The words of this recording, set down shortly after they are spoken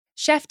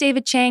Chef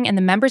David Chang and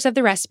the members of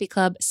the Recipe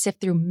Club sift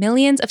through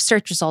millions of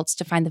search results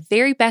to find the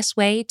very best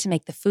way to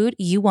make the food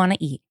you want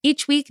to eat.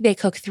 Each week, they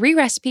cook 3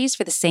 recipes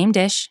for the same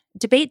dish,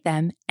 debate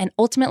them, and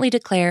ultimately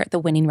declare the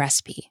winning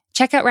recipe.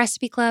 Check out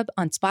Recipe Club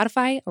on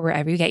Spotify or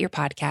wherever you get your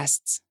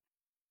podcasts.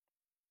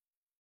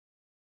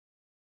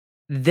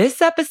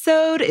 This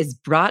episode is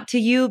brought to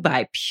you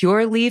by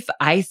Pure Leaf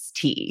Iced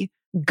Tea.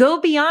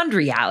 Go beyond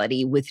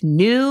reality with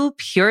new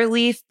Pure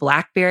Leaf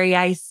Blackberry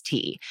Iced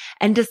Tea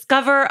and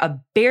discover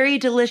a berry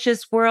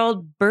delicious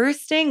world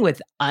bursting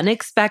with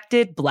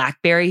unexpected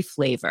blackberry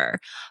flavor.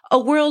 A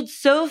world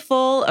so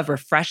full of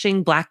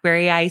refreshing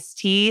blackberry iced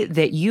tea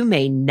that you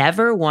may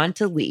never want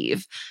to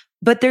leave.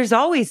 But there's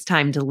always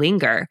time to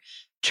linger.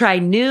 Try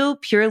new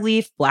Pure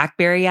Leaf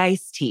Blackberry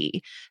Iced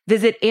Tea.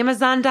 Visit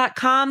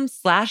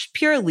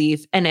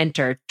Amazon.com/PureLeaf and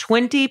enter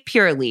 20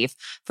 Pure Leaf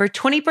for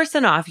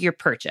 20% off your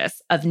purchase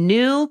of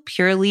new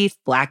Pure Leaf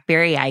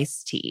Blackberry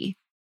Iced Tea.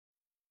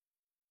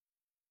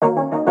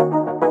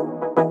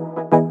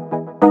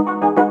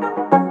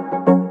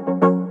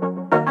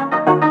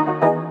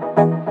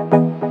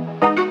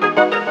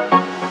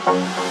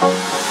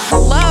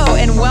 Hello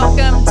and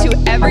welcome to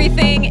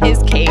Everything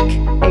is Cake,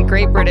 a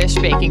Great British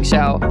Baking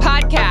Show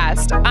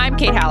podcast. I'm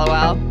Kate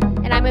Hallowell.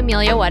 And I'm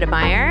Amelia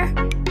Wedemeyer.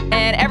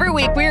 And every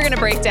week we are going to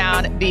break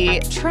down the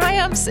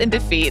triumphs and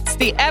defeats,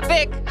 the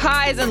epic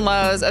highs and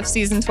lows of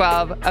season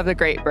 12 of the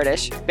Great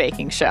British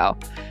Baking Show.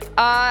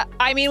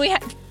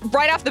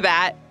 Right off the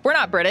bat, we're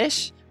not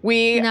British.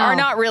 We are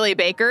not really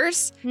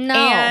bakers. No.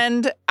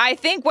 And I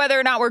think whether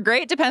or not we're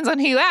great depends on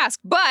who you ask.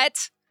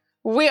 But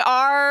we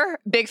are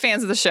big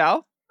fans of the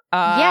show.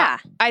 Yeah.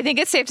 I think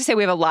it's safe to say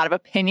we have a lot of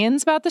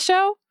opinions about the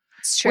show.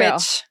 It's true.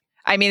 Which,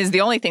 I mean, is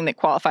the only thing that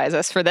qualifies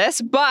us for this.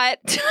 But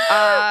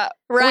Right.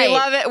 We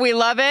love it. We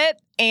love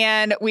it.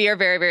 And we are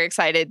very, very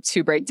excited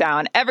to break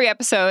down every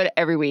episode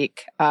every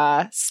week,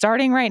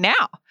 starting right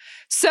now.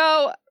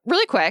 So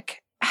really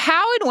quick,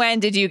 how and when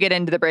did you get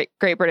into the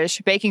Great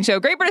British Baking Show?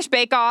 Great British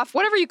Bake Off,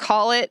 whatever you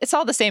call it. It's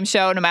all the same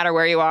show no matter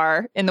where you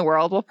are in the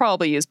world. We'll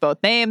probably use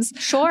both names.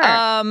 Sure.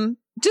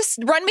 Just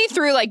run me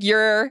through like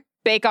your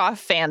Bake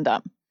Off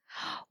fandom.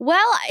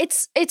 Well,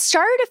 it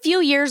started a few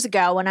years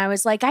ago when I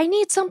was like, I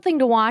need something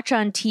to watch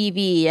on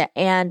TV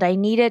and I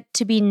need it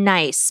to be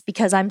nice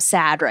because I'm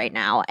sad right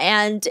now.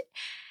 And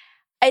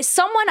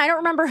someone, I don't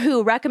remember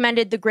who,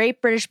 recommended the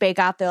Great British Bake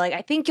Off. They're like,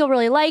 I think you'll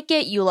really like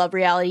it. You love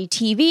reality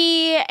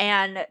TV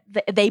and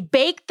they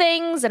bake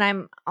things. And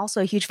I'm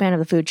also a huge fan of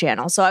the Food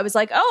Channel. So I was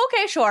like, oh,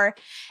 okay, sure.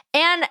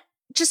 And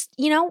just,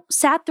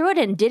 sat through it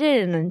and did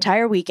it in an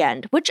entire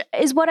weekend, which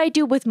is what I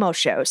do with most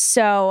shows.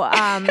 So,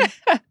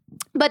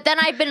 but then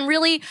I've been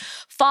really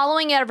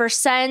following it ever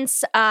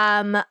since.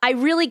 I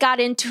really got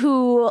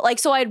into,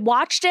 so I'd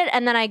watched it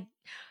and then I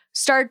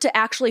started to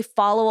actually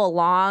follow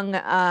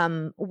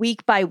along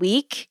week by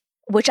week,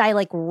 which I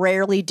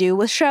rarely do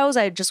with shows.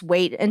 I just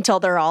wait until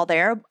they're all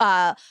there.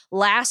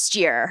 Last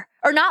year,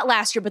 or not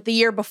last year, but the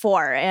year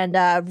before, and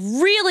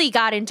really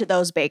got into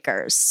those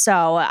bakers.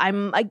 So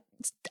I'm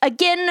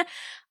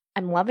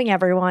loving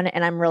everyone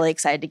and I'm really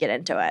excited to get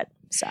into it.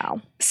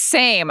 So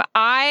same.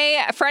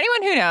 For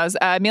anyone who knows,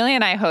 Amelia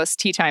and I host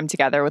Tea Time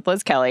together with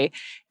Liz Kelly,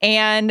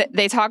 and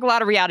they talk a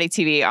lot of reality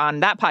TV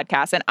on that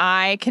podcast, and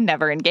I can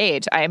never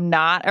engage. I am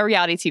not a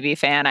reality TV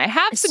fan. I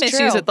have some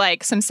issues with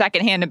some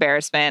secondhand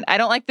embarrassment. I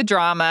don't like the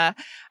drama.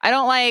 I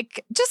don't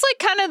like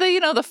kind of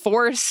the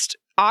forced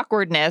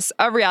awkwardness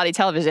of reality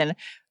television.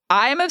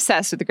 I am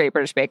obsessed with the Great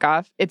British Bake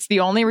Off. It's the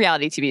only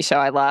reality TV show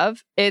I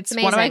love. It's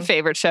one of my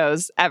favorite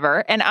shows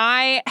ever. And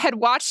I had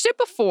watched it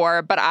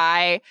before, but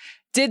I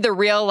did the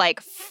real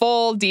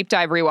full deep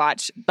dive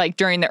rewatch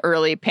during the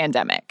early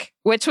pandemic,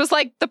 which was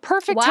the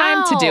perfect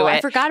time to do it.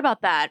 I forgot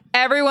about that.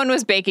 Everyone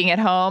was baking at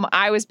home.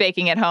 I was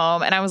baking at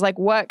home. And I was like,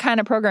 what kind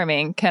of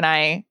programming can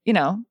I,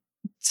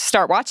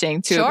 start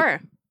watching to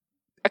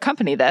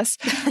accompany this?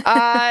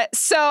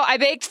 So I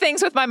baked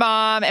things with my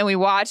mom and we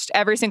watched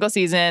every single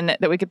season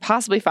that we could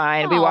possibly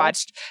find. We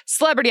watched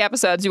celebrity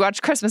episodes. We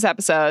watched Christmas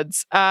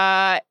episodes.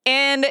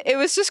 And it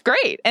was just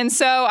great. And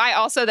so I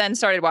also then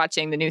started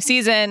watching the new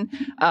season,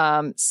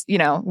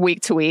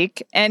 week to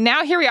week. And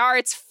now here we are.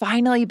 It's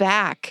finally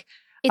back.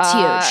 It's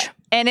huge.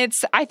 And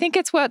I think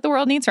it's what the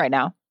world needs right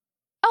now.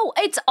 Oh,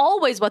 it's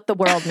always what the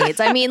world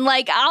needs. I mean,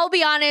 I'll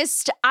be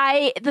honest.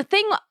 The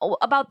thing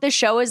about this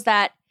show is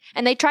that,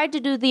 and they tried to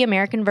do the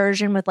American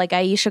version with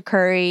Aisha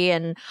Curry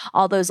and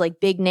all those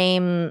big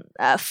name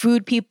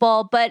food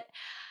people, but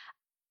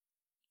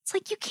it's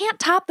you can't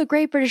top the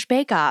Great British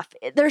Bake Off.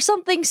 There's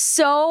something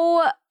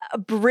so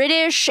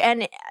British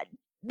and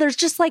there's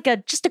just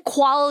a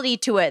quality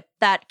to it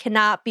that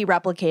cannot be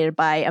replicated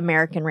by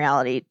American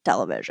reality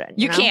television.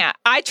 You can't.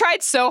 I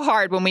tried so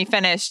hard when we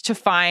finished to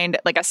find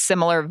a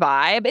similar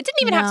vibe. It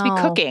didn't even have to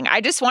be cooking. I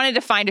just wanted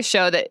to find a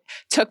show that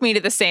took me to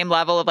the same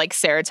level of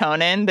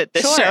serotonin that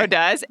this show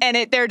does.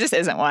 And there just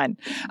isn't one.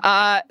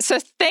 So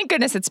thank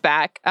goodness it's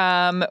back.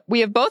 We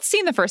have both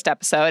seen the first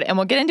episode and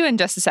we'll get into it in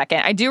just a second.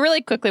 I do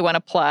really quickly want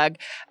to plug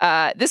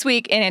this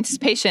week in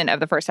anticipation of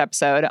the first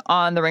episode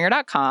on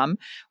TheRinger.com.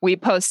 We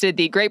posted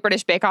the Great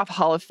British Bake Off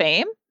Hall of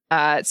Fame.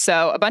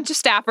 So a bunch of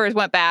staffers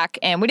went back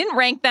and we didn't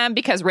rank them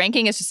because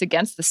ranking is just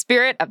against the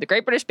spirit of the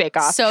Great British Bake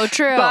Off. So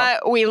true.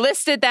 But we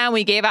listed them,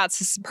 we gave out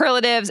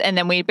superlatives, and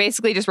then we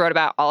basically just wrote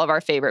about all of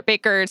our favorite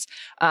bakers.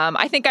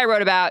 I think I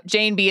wrote about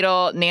Jane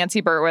Beadle,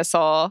 Nancy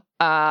Birtwistle,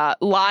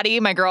 Lottie,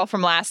 my girl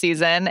from last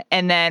season,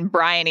 and then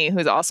Bryony,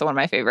 who's also one of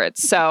my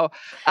favorites. So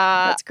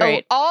that's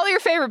great. All your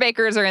favorite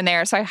bakers are in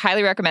there. So I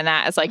highly recommend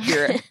that as like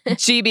your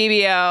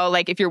GBBO.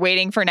 Like if you're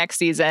waiting for next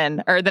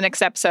season or the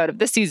next episode of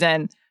this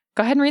season,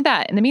 go ahead and read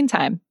that in the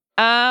meantime.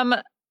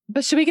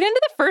 But should we get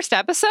into the first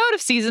episode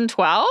of season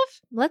 12?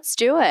 Let's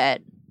do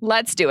it.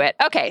 Let's do it.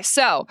 Okay,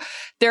 so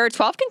there are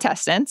 12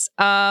 contestants.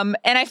 And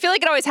I feel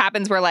like it always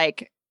happens where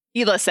like,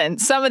 you listen,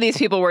 some of these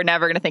people we're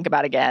never going to think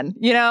about again.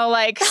 You know,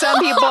 like some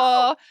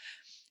people,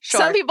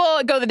 some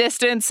people go the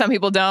distance, some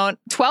people don't.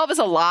 12 is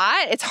a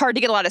lot. It's hard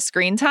to get a lot of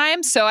screen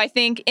time. So I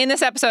think in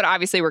this episode,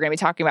 obviously we're going to be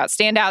talking about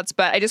standouts,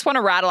 but I just want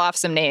to rattle off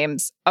some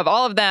names of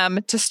all of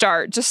them to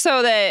start, just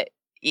so that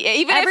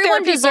even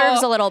everyone if there are deserves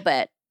people, a little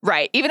bit.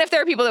 Right. Even if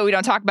there are people that we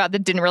don't talk about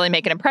that didn't really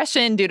make an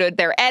impression due to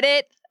their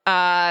edit,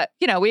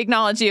 we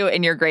acknowledge you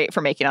and you're great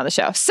for making it on the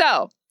show.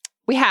 So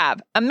we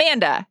have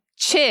Amanda,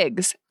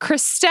 Chigs,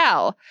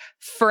 Christelle,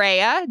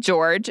 Freya,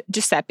 George,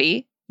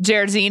 Giuseppe,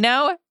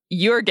 Gerzino,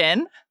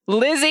 Jurgen,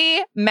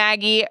 Lizzie,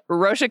 Maggie,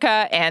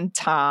 Roshika, and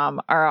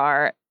Tom are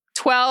our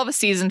 12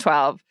 season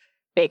 12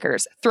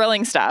 bakers.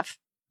 Thrilling stuff.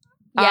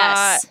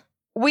 Yes.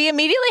 We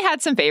immediately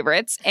had some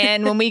favorites.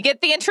 And when we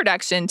get the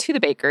introduction to the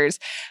bakers,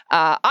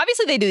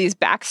 obviously they do these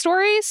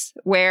backstories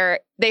where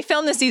they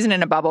filmed the season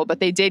in a bubble, but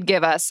they did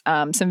give us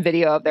some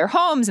video of their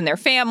homes and their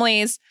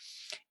families.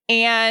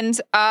 And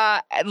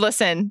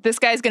listen, this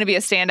guy's going to be a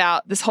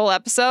standout this whole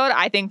episode.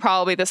 I think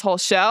probably this whole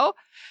show.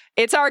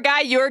 It's our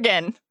guy,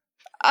 Jurgen.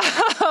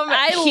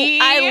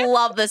 I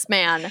love this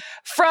man.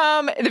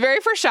 From the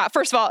very first shot,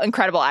 first of all,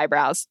 incredible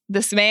eyebrows.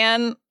 This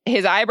man,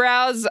 his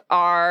eyebrows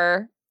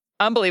are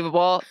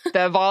unbelievable.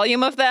 The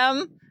volume of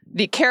them,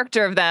 the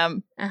character of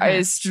them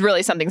is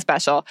really something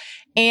special.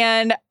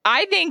 And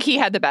I think he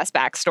had the best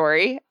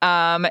backstory.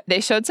 They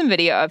showed some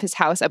video of his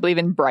house, I believe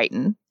in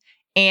Brighton.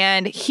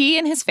 And he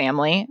and his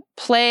family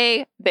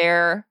play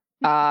their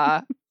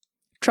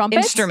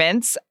trumpets?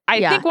 Instruments.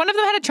 I think one of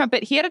them had a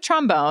trumpet. He had a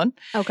trombone.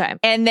 Okay.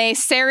 And they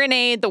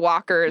serenade the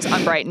walkers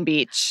on Brighton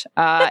Beach,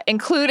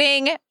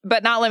 including,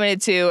 but not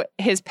limited to,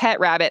 his pet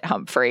rabbit,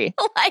 Humphrey.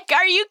 Like,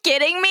 are you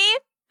kidding me?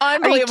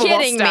 Unbelievable Are you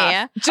kidding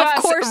stuff. me? Just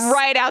of course.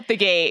 right out the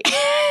gate.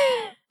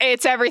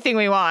 It's everything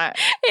we want.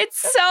 It's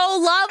so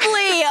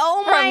lovely.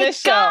 Oh my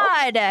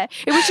God.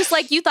 It was just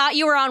like you thought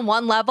you were on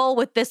one level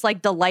with this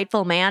like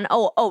delightful man.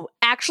 Oh,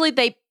 actually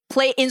they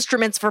play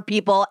instruments for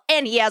people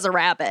and he has a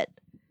rabbit.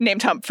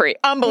 Named Humphrey.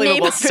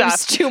 Unbelievable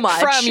stuff. Too much.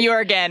 From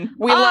Jurgen.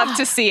 We love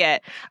to see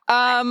it.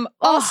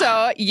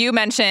 Also, you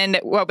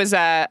mentioned what was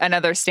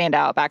another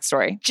standout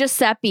backstory.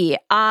 Giuseppe.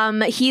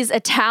 He's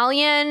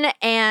Italian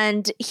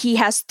and he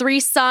has 3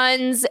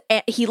 sons.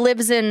 He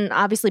lives in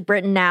obviously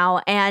Britain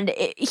now. And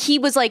he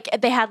was like,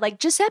 they had like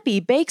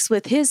Giuseppe bakes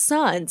with his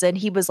sons. And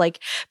he was like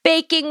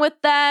baking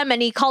with them.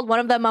 And he called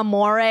one of them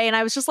Amore. And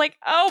I was just like,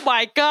 oh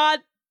my God,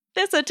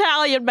 this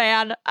Italian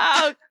man.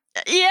 Oh,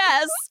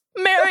 yes.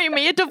 Marry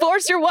me,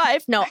 divorce your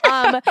wife. No, he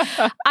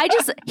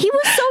was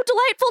so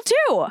delightful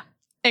too.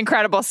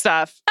 Incredible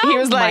stuff. He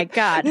was like,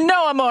 God.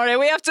 No, amore,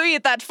 we have to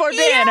eat that for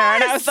dinner.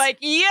 Yes! And I was like,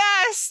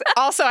 yes.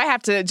 Also, I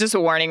have to, just a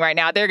warning right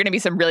now, there are going to be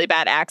some really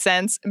bad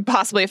accents,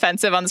 possibly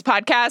offensive on this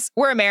podcast.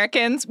 We're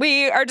Americans.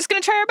 We are just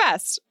going to try our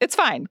best. It's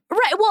fine.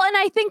 Right. Well, and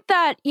I think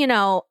that,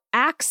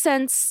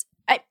 accents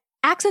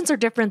are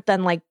different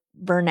than like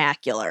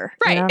vernacular.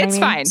 Right. You know it's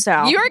fine.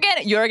 So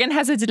Jurgen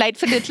has a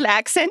delightful little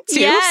accent too.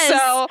 Yes.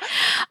 So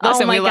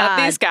listen, we love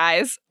God. these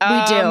guys.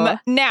 We do.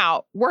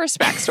 Now, worst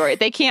backstory.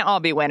 They can't all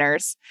be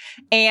winners.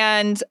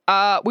 And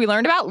we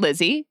learned about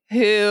Lizzie,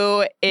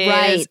 who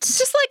is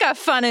just like a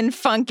fun and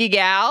funky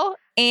gal.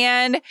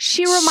 And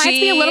she reminds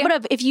me a little bit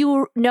of, if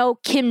you know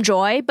Kim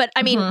Joy, but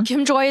I mean,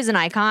 Kim Joy is an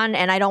icon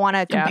and I don't want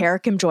to compare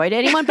Kim Joy to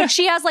anyone, but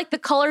she has like the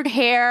colored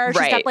hair.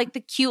 She's got like the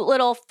cute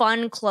little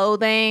fun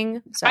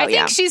clothing. So I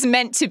think she's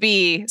meant to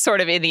be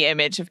sort of in the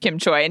image of Kim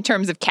Joy in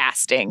terms of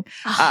casting.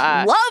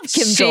 Love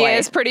Kim Joy. She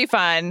is pretty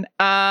fun.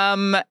 But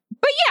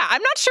yeah,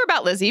 I'm not sure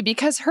about Lizzie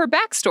because her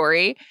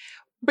backstory,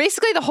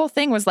 basically the whole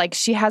thing was like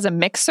she has a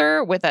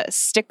mixer with a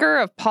sticker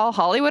of Paul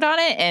Hollywood on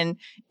it. And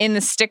in the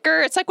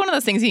sticker, it's like one of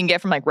those things you can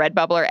get from like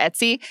Redbubble or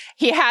Etsy.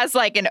 He has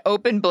like an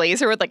open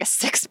blazer with like a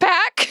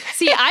 6-pack.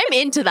 See, I'm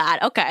into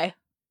that. Okay.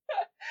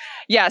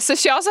 Yeah, so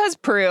she also has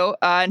Prue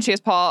and she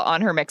has Paul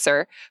on her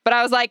mixer. But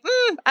I was like,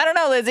 I don't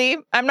know, Lizzie.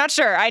 I'm not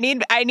sure. I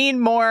need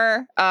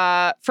more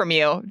from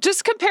you.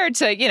 Just compared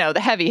to, the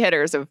heavy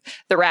hitters of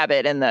the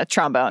rabbit and the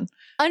trombone.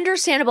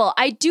 Understandable.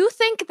 I do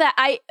think that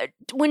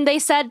when they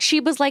said she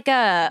was like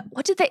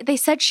they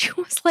said she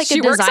was like she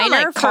a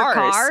designer works on, like, for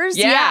cars.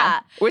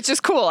 Yeah. Which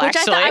is cool,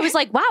 actually. I was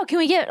like, wow, can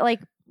we get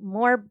like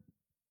more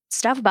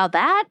stuff about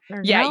that?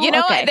 Or Yeah, no? you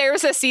know, Okay. there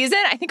was a season,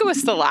 I think it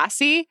was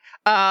Selassie,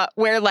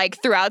 where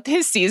like throughout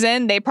his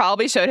season, they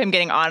probably showed him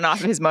getting on and off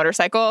of his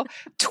motorcycle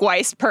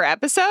twice per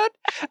episode.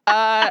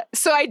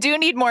 So I do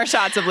need more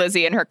shots of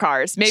Lizzie in her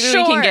cars. Maybe we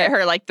can get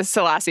her like the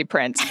Selassie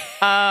print.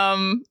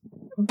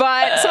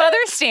 But some other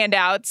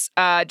standouts,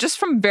 just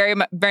from very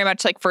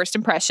much like first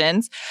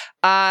impressions.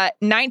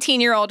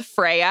 19-year-old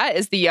Freya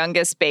is the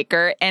youngest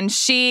baker, and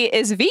she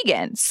is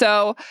vegan.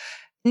 So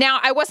now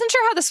I wasn't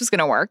sure how this was going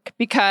to work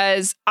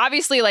because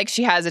obviously, like,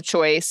 she has a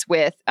choice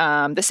with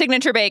the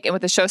signature bake, and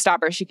with the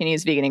showstopper, she can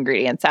use vegan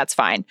ingredients. That's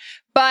fine.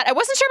 But I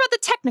wasn't sure about the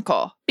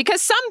technical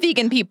because some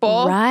vegan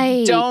people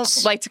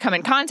don't like to come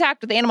in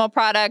contact with animal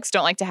products,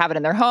 don't like to have it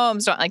in their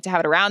homes, don't like to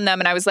have it around them.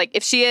 And I was like,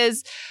 if she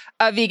is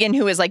a vegan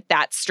who is like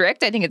that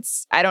strict, I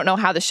don't know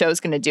how the show's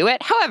going to do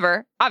it.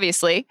 However,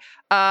 obviously,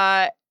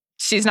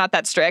 she's not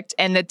that strict.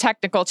 And the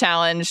technical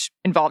challenge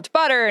involved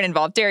butter and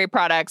involved dairy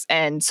products.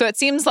 And so it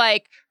seems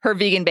like her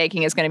vegan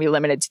baking is going to be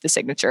limited to the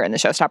signature and the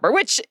showstopper,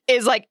 which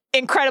is like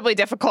incredibly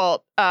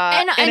difficult.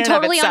 And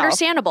totally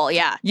understandable.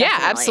 Yeah. Yeah,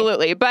 definitely.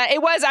 absolutely. But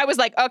I was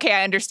like, okay,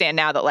 I understand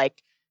now that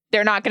like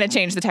they're not going to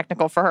change the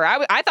technical for her.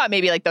 I thought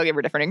maybe like they'll give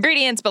her different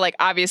ingredients, but like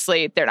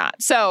obviously they're not.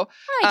 So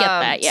I get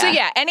that. Yeah. So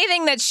yeah,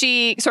 anything that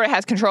she sort of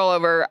has control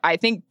over, I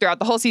think throughout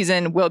the whole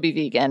season will be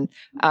vegan.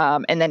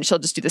 And then she'll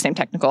just do the same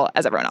technical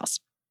as everyone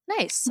else.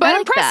 Nice. But I like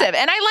impressive. that.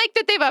 And I like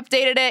that they've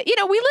updated it. You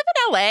know, we live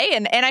in LA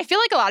and I feel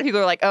like a lot of people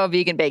are like, oh,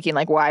 vegan baking,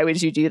 like, why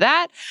would you do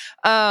that?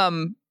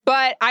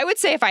 But I would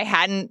say if I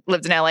hadn't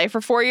lived in LA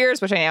for 4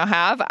 years, which I now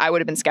have, I would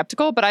have been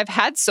skeptical. But I've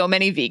had so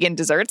many vegan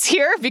desserts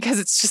here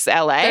because it's just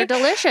LA. They're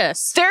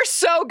delicious. They're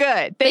so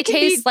good. They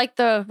taste like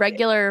the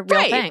regular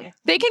real thing.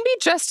 They can be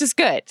just as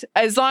good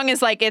as long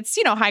as like it's,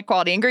 you know, high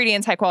quality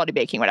ingredients, high quality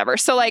baking, whatever.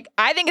 So like,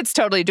 I think it's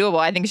totally doable.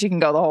 I think she can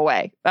go the whole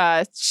way.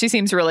 She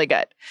seems really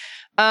good.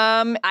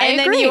 And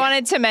then you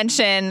wanted to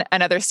mention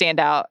another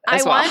standout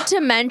as well. I want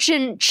to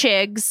mention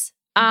Chigs.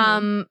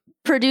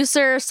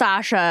 Producer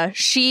Sasha,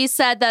 she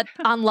said that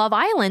on Love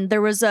Island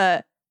there was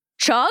a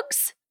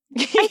Chugs,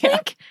 I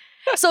think.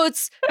 So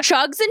it's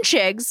Chugs and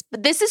Chigs,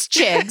 but this is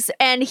Chigs,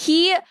 and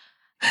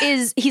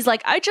he's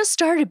like, I just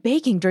started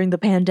baking during the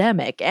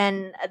pandemic,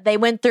 and they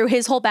went through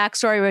his whole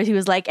backstory where he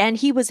was like, and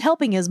he was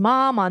helping his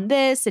mom on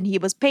this, and he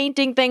was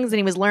painting things, and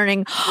he was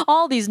learning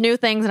all these new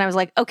things, and I was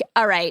like, okay,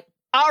 all right.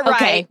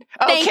 Okay.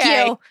 Thank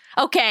you.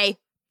 Okay.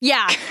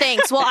 Yeah,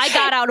 thanks. Well, I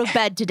got out of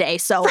bed today,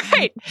 so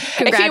right.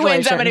 If he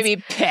wins, I'm going to be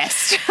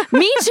pissed.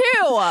 Me too.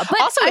 But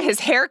also,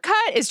 his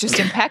haircut is just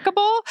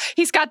impeccable.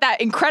 He's got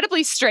that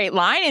incredibly straight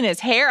line in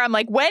his hair. I'm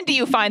like, when do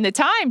you find the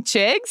time,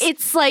 Chigs?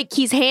 It's like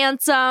he's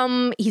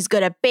handsome. He's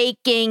good at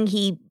baking.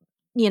 He,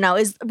 you know,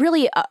 is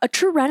really a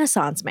true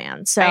Renaissance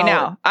man. So I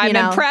know. I'm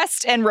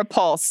impressed and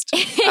repulsed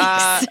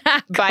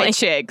exactly. by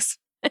Chigs.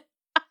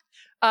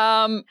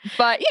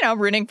 But, you know,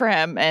 rooting for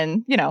him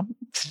and, you know,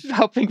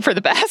 hoping for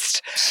the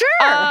best.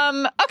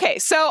 Sure. Okay,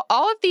 so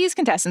all of these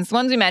contestants, the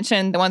ones we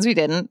mentioned, the ones we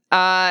didn't,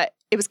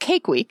 it was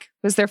Cake Week,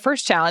 was their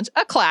first challenge,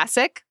 a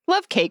classic.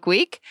 Love Cake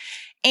Week.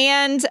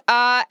 And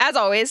as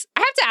always, I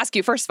have to ask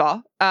you, first of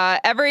all,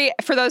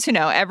 for those who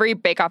know, every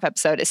Bake Off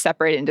episode is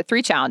separated into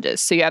 3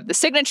 challenges. So you have the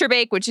signature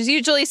bake, which is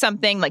usually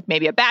something like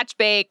maybe a batch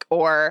bake,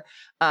 or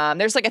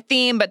there's like a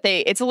theme, but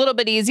it's a little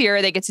bit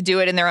easier. They get to do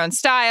it in their own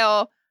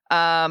style.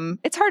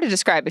 It's hard to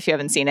describe if you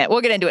haven't seen it.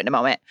 We'll get into it in a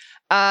moment.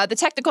 The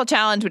technical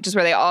challenge, which is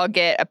where they all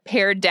get a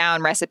pared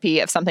down recipe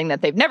of something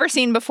that they've never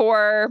seen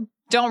before,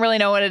 don't really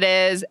know what it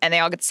is, and they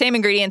all get the same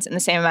ingredients in the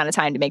same amount of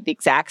time to make the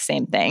exact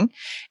same thing.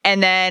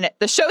 And then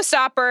the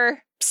showstopper,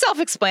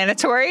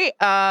 self-explanatory,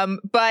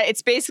 but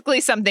it's basically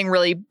something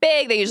really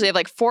big. They usually have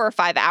like 4 or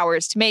 5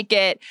 hours to make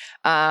it.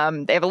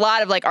 They have a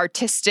lot of like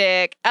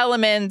artistic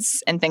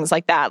elements and things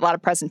like that, a lot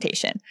of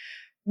presentation.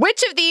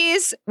 Which of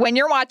these, when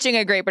you're watching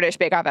a Great British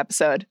Bake Off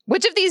episode,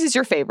 which of these is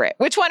your favorite?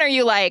 Which one are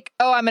you like,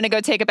 oh, I'm going to go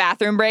take a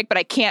bathroom break, but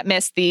I can't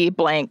miss the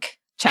blank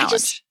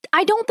challenge?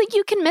 I don't think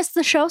you can miss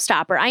the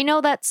showstopper. I know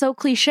that's so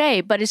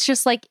cliche, but it's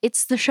just like,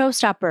 it's the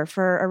showstopper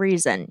for a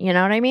reason. You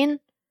know what I mean?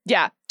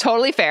 Yeah,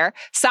 totally fair.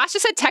 Sasha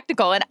said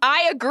technical, and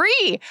I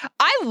agree.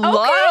 I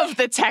love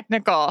the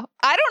technical.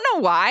 I don't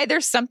know why.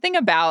 There's something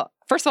about,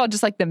 first of all,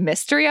 just like the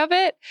mystery of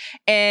it.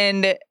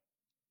 And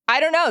I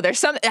don't know.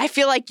 I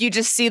feel like you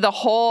just see the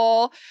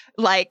whole,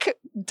 like,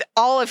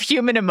 all of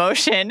human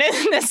emotion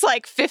in this,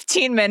 like,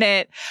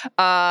 15-minute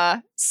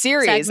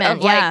series segment,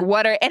 of,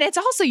 like, and it's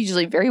also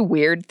usually very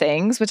weird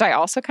things, which I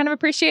also kind of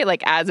appreciate,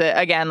 like, as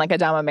like a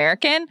dumb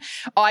American.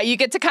 You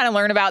get to kind of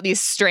learn about these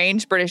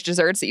strange British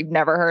desserts that you've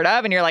never heard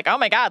of, and you're like, oh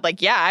my God,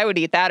 like, yeah, I would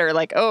eat that, or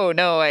like, oh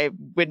no, I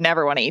would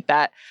never want to eat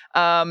that.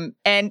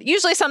 And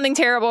usually something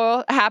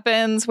terrible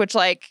happens, which,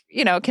 like,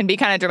 you know, can be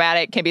kind of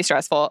dramatic, can be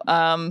stressful.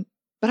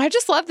 But I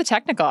just love the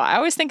technical. I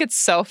always think it's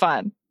so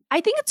fun.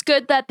 I think it's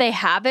good that they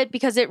have it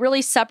because it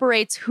really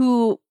separates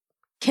who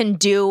can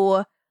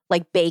do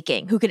like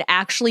baking, who can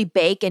actually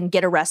bake and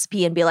get a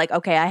recipe and be like,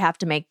 okay, I have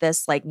to make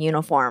this like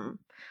uniform.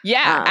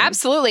 Yeah,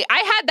 absolutely. I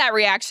had that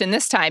reaction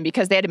this time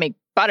because they had to make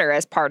butter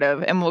as part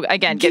of, and we'll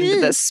again get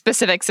into the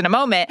specifics in a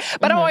moment,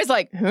 but I'm always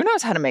like, who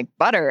knows how to make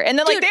butter? And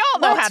then like, they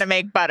all know how to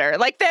make butter.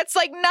 Like that's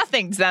like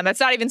nothing to them. That's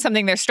not even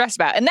something they're stressed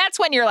about. And that's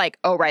when you're like,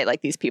 oh, right.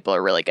 Like these people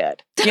are really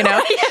good, you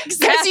know?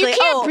 Because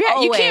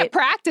you can't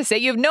practice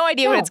it. You have no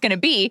idea what it's going to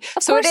be.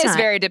 So it is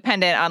very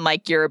dependent on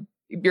like your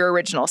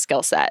original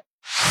skill set.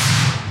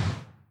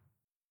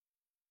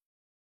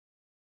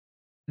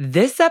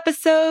 This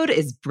episode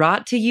is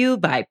brought to you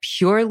by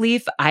Pure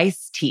Leaf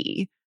Iced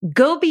Tea.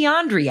 Go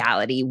beyond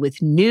reality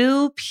with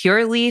new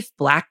Pure Leaf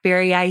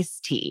Blackberry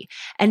Iced Tea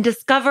and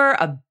discover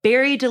a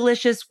berry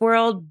delicious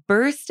world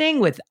bursting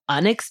with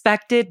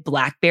unexpected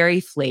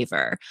blackberry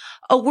flavor.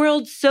 A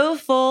world so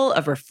full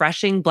of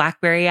refreshing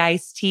blackberry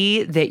iced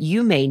tea that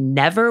you may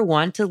never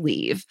want to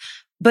leave.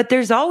 But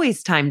there's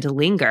always time to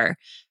linger.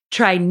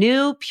 Try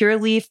new Pure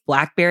Leaf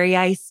Blackberry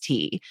Iced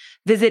Tea.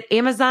 Visit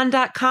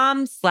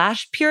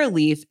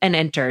Amazon.com/PureLeaf and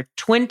enter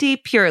 20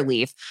 Pure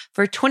Leaf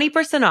for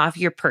 20% off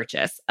your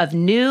purchase of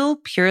new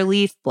Pure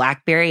Leaf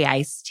Blackberry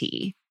Iced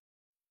Tea.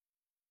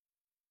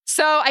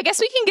 So I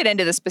guess we can get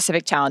into the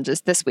specific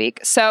challenges this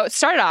week. So it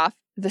started off,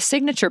 the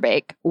signature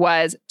bake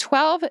was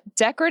 12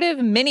 decorative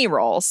mini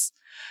rolls.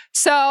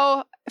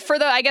 So for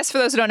those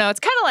who don't know, it's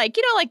kind of like,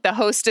 like the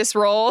Hostess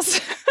rolls.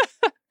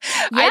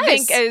 I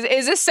think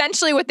is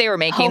essentially what they were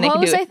making.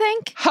 Ho-hos, I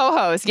think.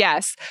 Ho-hos,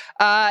 yes.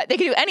 They could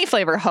do any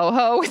flavor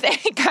ho-ho with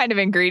any kind of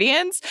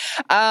ingredients.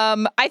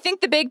 I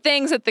think the big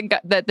things that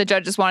the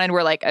judges wanted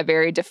were like a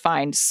very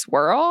defined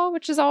swirl,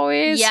 which is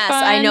always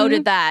fun. I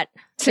noted that.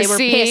 They were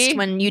pissed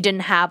when you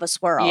didn't have a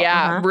swirl.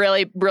 Yeah,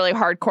 really, really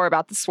hardcore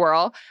about the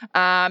swirl.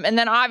 And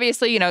then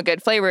obviously,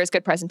 good flavors,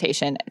 good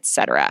presentation,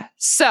 etc.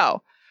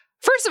 So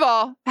first of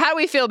all, how do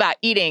we feel about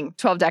eating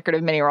 12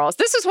 decorative mini rolls?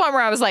 This is one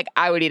where I was like,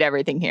 I would eat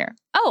everything here.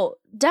 Oh,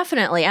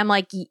 definitely. I'm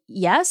like,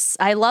 yes.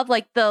 I love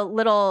like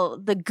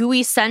the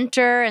gooey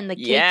center and the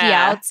cakey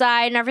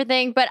outside and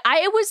everything. But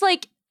it was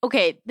like,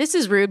 okay, this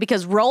is rude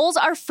because rolls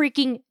are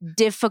freaking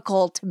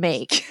difficult to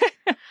make.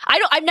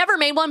 I've never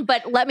made one,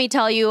 but let me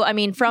tell you, I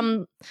mean,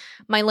 from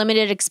my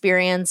limited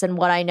experience and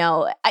what I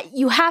know,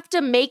 you have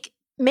to make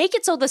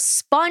it so the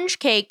sponge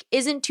cake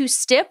isn't too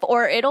stiff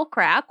or it'll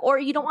crack, or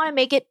you don't want to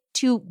make it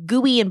too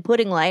gooey and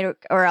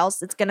pudding-like or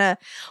else it's gonna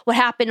what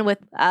happened with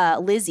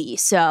Lizzie.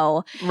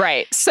 So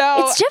right. So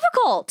it's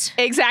difficult.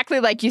 Exactly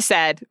like you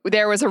said.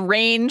 There was a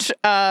range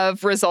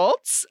of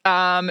results.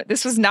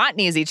 This was not an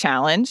easy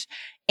challenge.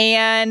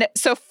 And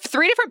so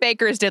 3 different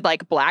bakers did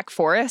like Black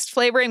Forest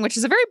flavoring, which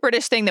is a very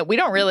British thing that we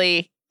don't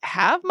really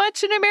have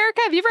much in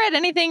America. Have you ever had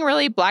anything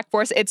really Black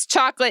Forest? It's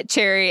chocolate,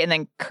 cherry, and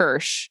then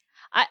Kirsch.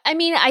 I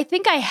mean, I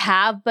think I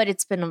have, but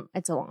it's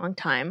a long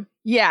time.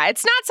 Yeah,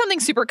 it's not something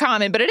super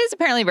common, but it is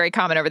apparently very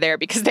common over there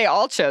because they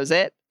all chose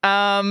it.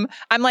 I'm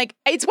like,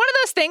 it's one of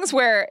those things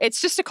where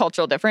it's just a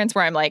cultural difference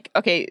where I'm like,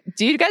 okay,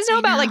 do you guys know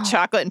about like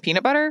chocolate and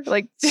peanut butter?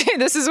 Like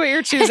this is what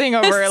you're choosing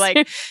over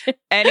like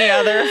any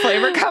other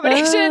flavor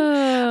combination.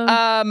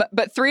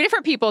 But 3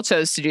 different people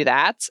chose to do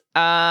that.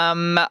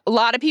 A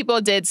lot of people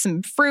did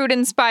some fruit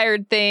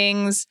inspired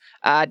things.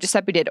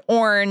 Giuseppe did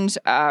orange.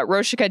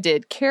 Roshika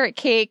did carrot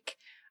cake.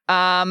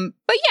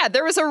 But yeah,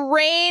 there was a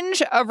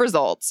range of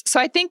results. So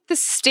I think the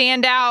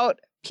standout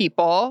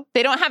people,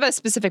 they don't have a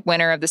specific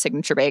winner of the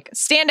signature bake.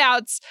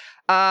 Standouts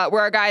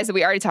were our guys that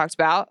we already talked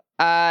about,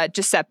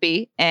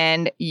 Giuseppe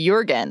and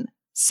Jürgen.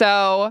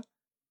 So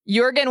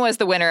Jürgen was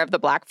the winner of the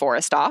Black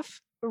Forest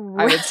off,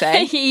 I would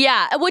say.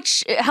 Yeah,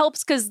 which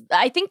helps because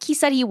I think he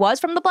said he was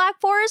from the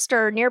Black Forest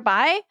or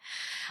nearby.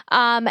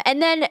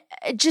 And then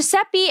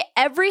Giuseppe,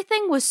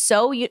 everything was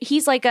so,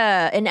 he's like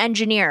an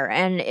engineer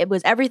and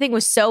everything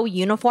was so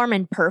uniform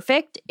and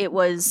perfect. It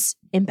was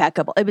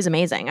impeccable. It was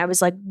amazing. I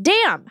was like,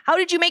 damn, how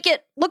did you make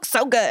it look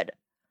so good?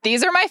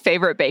 These are my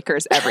favorite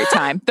bakers every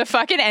time. The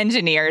fucking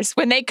engineers,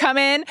 when they come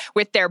in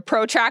with their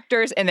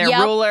protractors and their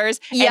rulers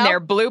and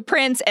their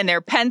blueprints and their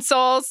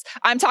pencils.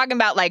 I'm talking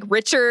about like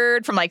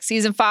Richard from like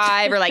season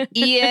 5 or like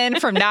Ian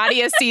from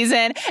Nadia's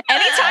season.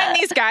 Anytime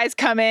these guys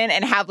come in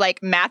and have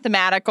like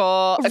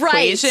mathematical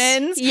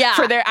equations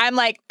for I'm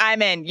like,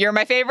 I'm in. You're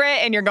my favorite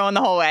and you're going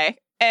the whole way.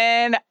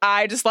 And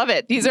I just love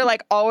it. These are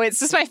like always,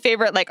 this is my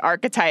favorite like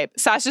archetype.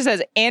 Sasha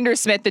says Andrew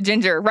Smith, the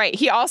ginger. Right.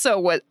 He also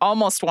was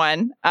almost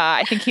won.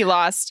 I think he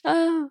lost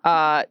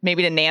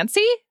maybe to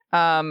Nancy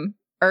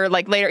or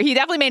like later. He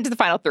definitely made it to the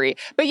final 3.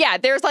 But yeah,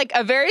 there's like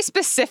a very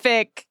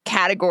specific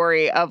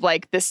category of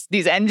like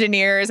these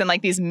engineers and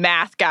like these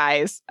math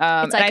guys. It's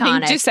iconic. And I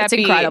think Giuseppe, it's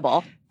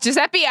incredible.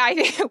 Giuseppe, I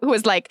think,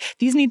 was like,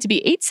 these need to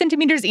be 8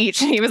 centimeters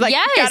each. And he was like,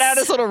 got out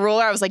his little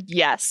ruler. I was like,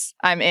 yes,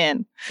 I'm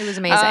in. It was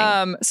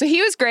amazing. So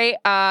he was great.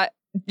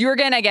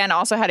 Jürgen, again,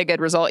 also had a good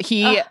result.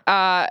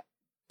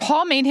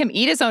 Paul made him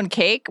eat his own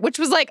cake, which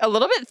was like a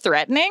little bit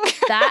threatening.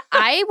 That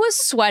I was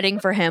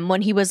sweating for him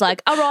when he was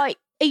like, all right,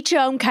 eat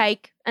your own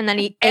cake. And then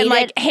he and ate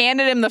like it.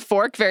 handed him the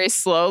fork very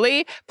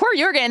slowly. Poor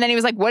Jurgen. And then he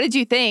was like, what did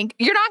you think?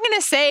 You're not going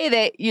to say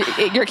that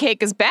your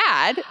cake is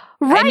bad.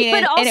 Right, I mean,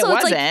 but also and it it's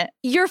wasn't. like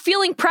you're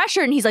feeling pressure,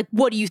 and he's like,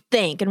 "What do you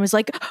think?" And was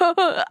like,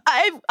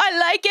 "I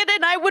like it,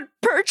 and I would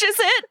purchase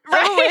it."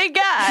 Right. Oh my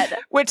god!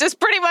 Which is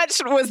pretty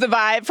much was the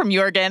vibe from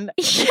Jurgen.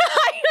 Yeah,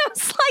 I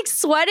was like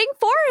sweating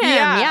for him.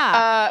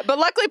 Yeah. But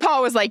luckily,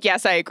 Paul was like,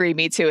 "Yes, I agree.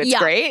 Me too. It's Yeah,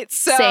 great."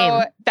 So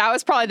same. that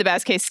was probably the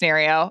best case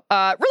scenario.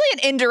 Really, an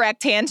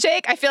indirect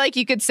handshake. I feel like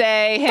you could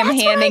say him That's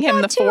what I handing him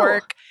the thought, too.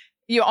 fork.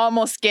 You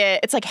almost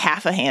get it's like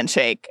half a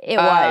handshake. It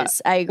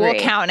was. I agree.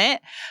 We'll count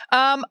it.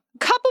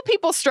 Couple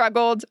people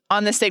struggled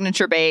on the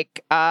signature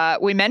bake.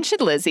 We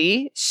mentioned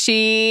Lizzie.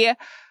 She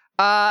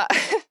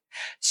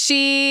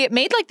she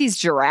made like these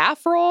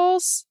giraffe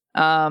rolls.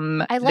 I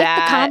like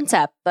the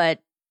concept, but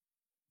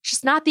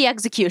just not the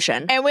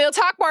execution. And we'll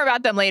talk more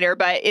about them later,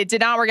 but it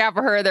did not work out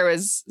for her. There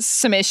was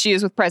some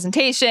issues with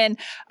presentation.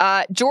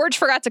 George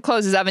forgot to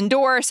close his oven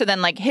door, so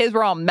then like his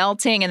were all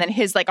melting, and then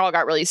his like all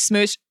got really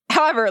smooshed.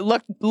 However, it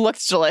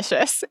looked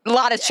delicious. A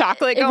lot of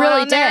chocolate going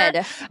on there. It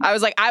really did. I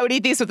was like, I would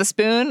eat these with a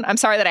spoon. I'm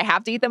sorry that I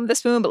have to eat them with a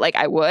spoon, but like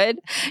I would.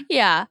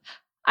 Yeah.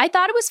 I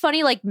thought it was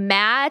funny, like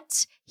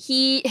Matt,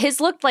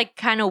 his looked like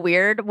kind of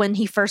weird when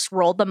he first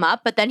rolled them up,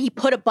 but then he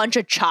put a bunch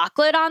of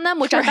chocolate on them,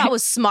 which I thought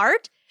was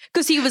smart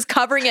because he was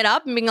covering it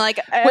up and being like,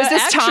 was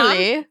this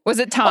actually, Tom? Was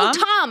it Tom?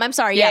 Oh, Tom. I'm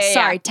sorry. Yeah, Yes,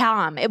 yeah, sorry. yeah.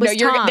 Tom. It was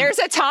No, Tom. there's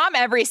a Tom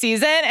every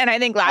season, and I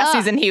think last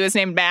season he was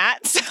named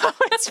Matt, so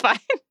it's fine.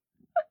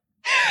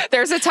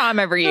 There's a Tom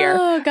every year.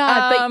 Oh,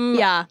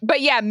 God.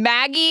 But yeah,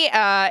 Maggie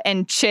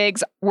and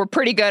Chigs were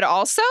pretty good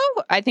also.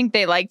 I think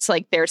they liked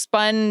like their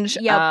sponge.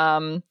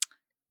 Yep.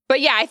 But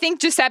yeah, I think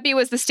Giuseppe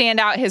was the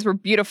standout. His were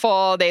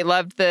beautiful. They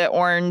loved the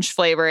orange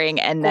flavoring.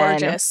 And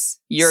Gorgeous.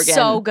 then Jurgen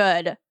So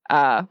good.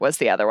 was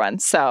the other one.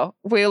 So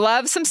we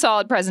love some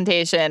solid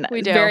presentation.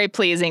 We do. Very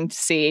pleasing to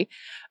see.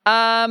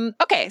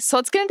 Okay, so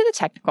let's get into the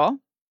technical.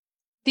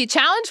 The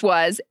challenge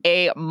was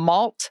a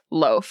malt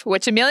loaf,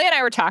 which Amelia and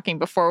I were talking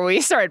before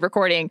we started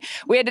recording.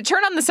 We had to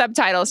turn on the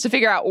subtitles to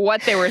figure out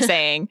what they were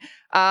saying.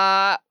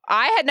 I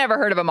had never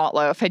heard of a malt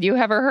loaf. Had you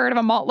ever heard of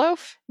a malt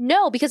loaf?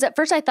 No, because at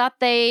first I thought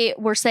they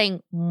were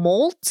saying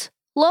molt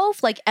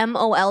loaf, like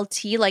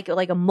MOLT, like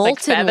a molten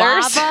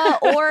feathers? lava,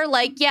 or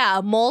like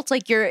molt,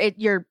 like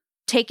you're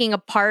taking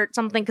apart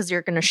something because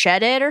you're going to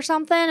shed it or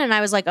something. And I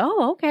was like,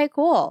 oh, okay,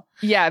 cool.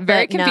 Yeah,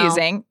 very But no,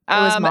 confusing. it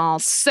was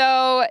malt.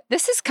 So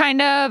this is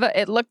kind of,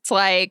 it looked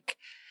like,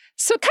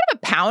 kind of a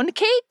pound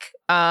cake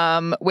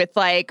with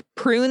like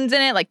prunes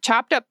in it, like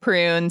chopped up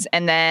prunes.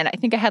 And then I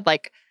think it had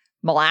like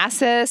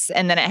molasses,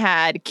 and then it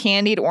had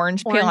candied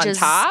orange peel Oranges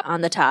on top.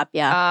 On the top,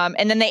 yeah.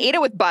 And then they ate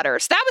it with butter.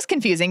 So that was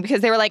confusing because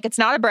they were like, it's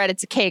not a bread,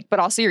 it's a cake, but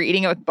also you're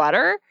eating it with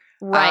butter.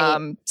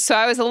 Right. So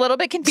I was a little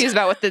bit confused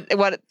about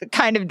what the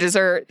kind of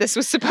dessert this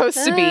was supposed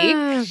to be.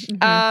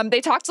 Mhm.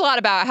 They talked a lot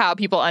about how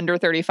people under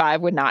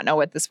 35 would not know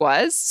what this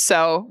was.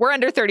 So we're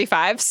under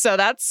 35, so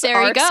that's There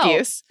our you go.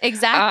 excuse.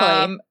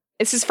 Exactly.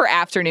 This is for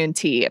afternoon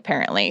tea,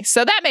 apparently.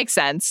 So that makes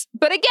sense.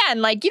 But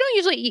again, like you don't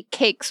usually eat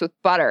cakes with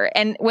butter.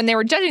 And when they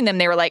were judging them,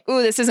 they were like,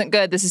 ooh, this isn't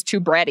good. This is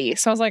too bready.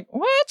 So I was like,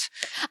 what?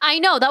 I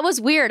know, that was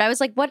weird. I was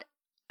like, what?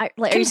 Are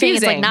you saying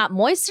it's like Confusing. not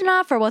moist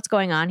enough, or what's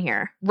going on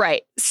here?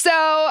 Right. So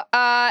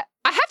I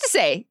have to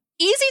say,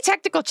 easy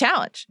technical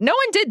challenge. No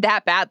one did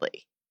that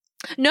badly.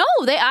 No,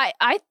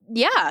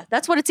 yeah,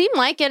 that's what it seemed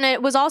like. And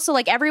it was also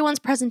like everyone's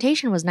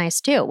presentation was nice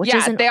too, which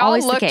isn't they all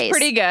always looked the case.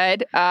 pretty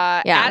good.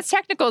 As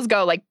technicals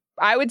go, like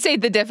I would say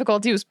the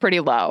difficulty was pretty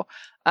low.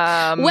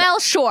 Well,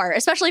 sure.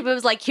 Especially if it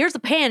was like, here's a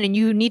pan and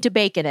you need to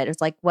bake in it. It's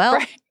like, well,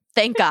 Right.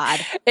 thank God.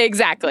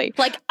 Exactly.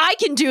 Like, I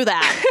can do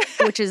that,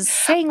 which is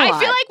saying a lot. I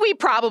feel like we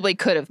probably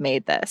could have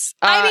made this.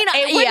 I mean,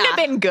 it wouldn't yeah. have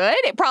been good.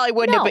 It probably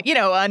wouldn't have been,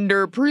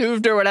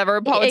 underproved or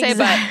whatever Paul would say,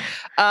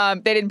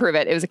 but they didn't prove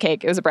it. It was a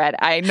cake. It was a bread.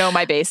 I know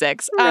my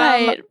basics.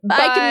 Right. But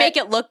I can make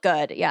it look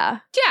good. Yeah.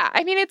 Yeah.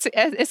 I mean, it's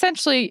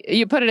essentially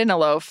you put it in a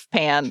loaf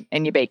pan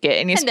and you bake it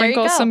and you And there you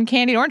sprinkle go. some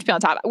candied orange peel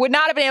on top. I would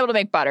not have been able to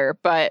make butter,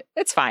 but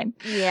it's fine.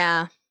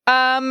 Yeah.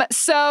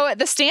 So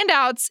the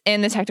standouts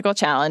in the technical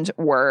challenge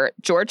were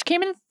George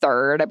came in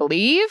third, I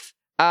believe.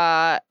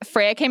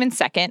 Freya came in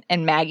second,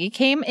 and Maggie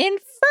came in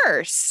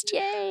first.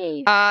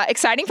 Yay.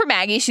 Exciting for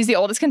Maggie. She's the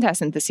oldest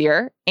contestant this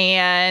year,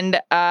 and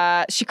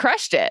she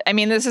crushed it. I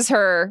mean, this is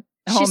her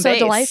home She's so base.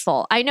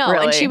 delightful. I know.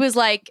 Really. And she was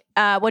like,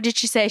 what did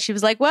she say? She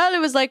was like, well, it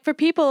was like for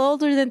people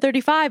older than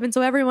 35. And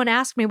so everyone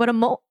asked me what a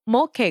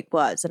malt cake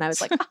was. And I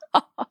was like,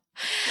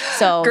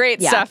 so Great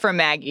yeah. stuff from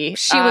Maggie.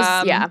 She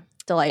was,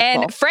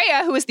 delightful. And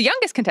Freya, who was the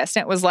youngest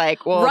contestant, was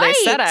like, well, Right.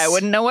 they said I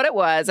wouldn't know what it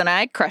was, and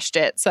I crushed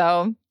it.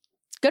 So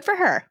good for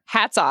her.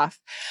 hats off.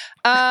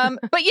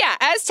 But yeah,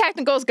 as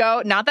technicals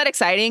go, not that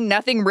exciting.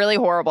 Nothing really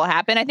horrible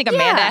happened. I think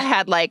Amanda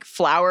had like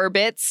flour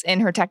bits in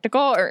her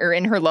technical or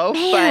in her loaf,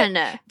 Man.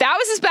 but that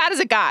was as bad as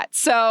it got.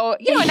 So,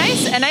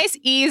 a nice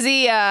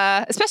easy,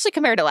 especially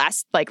compared to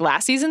last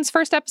season's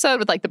first episode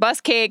with like the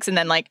bus cakes and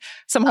then like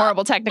some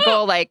horrible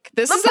technical, like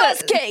this is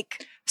bus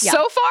cake. Yeah.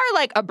 So far,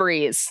 like a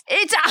breeze.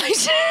 It's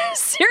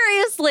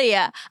seriously.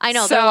 I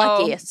know, So, they're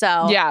lucky.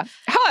 So Yeah.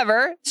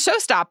 However,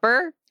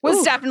 Showstopper was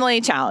Ooh.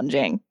 definitely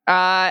challenging.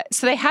 So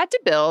they had to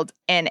build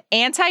an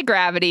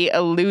anti-gravity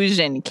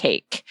illusion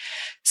cake.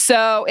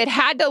 So it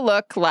had to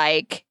look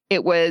like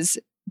it was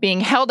being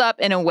held up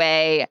in a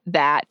way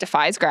that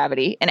defies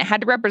gravity, and it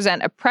had to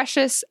represent a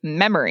precious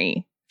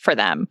memory for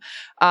them.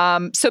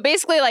 So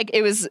basically, like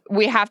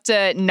we have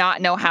to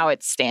not know how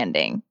it's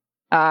standing.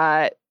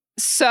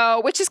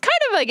 So, which is kind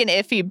of like an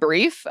iffy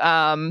brief.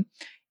 And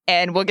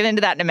we'll get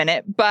into that in a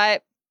minute.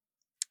 But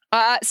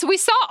so we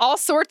saw all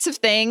sorts of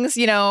things.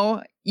 You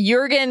know,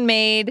 Jürgen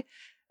made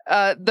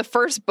the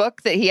first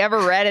book that he ever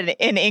read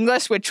in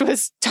English, which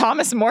was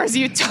Thomas More's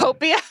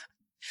Utopia.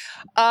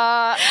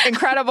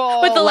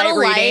 Incredible with the light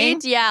little reading.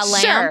 light,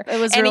 lamp. Sure. It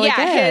was And really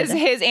yeah, good.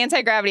 his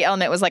anti-gravity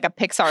element was like a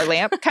Pixar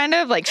lamp, kind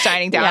of like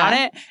shining down Yeah. on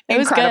it. It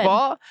was good.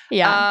 Incredible.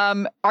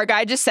 Yeah. Our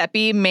guy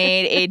Giuseppe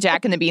made a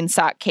Jack and the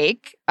Beanstalk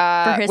cake,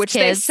 For his which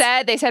kids.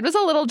 they said was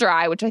a little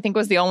dry, which I think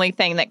was the only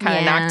thing that kind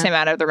of Yeah. knocked him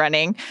out of the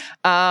running.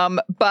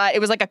 But it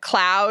was like a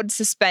cloud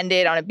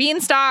suspended on a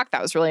beanstalk.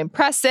 That was really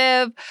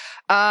impressive.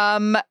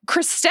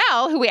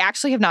 Christelle, who we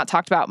actually have not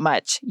talked about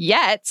much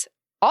yet,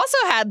 also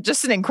had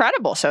just an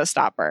incredible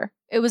showstopper.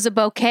 It was a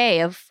bouquet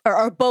of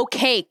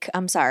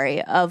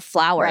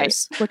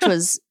flowers, which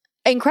was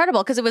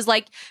incredible because it was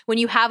like when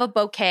you have a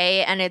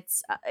bouquet and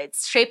it's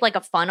shaped like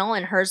a funnel,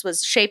 and hers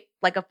was shaped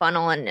like a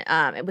funnel, and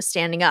it was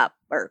standing up,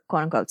 or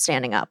quote unquote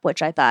standing up,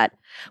 which I thought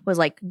was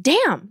like,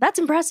 damn, that's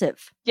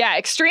impressive. Yeah,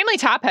 extremely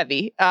top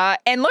heavy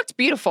and looked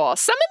beautiful.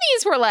 Some of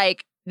these were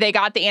like, they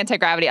got the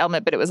anti-gravity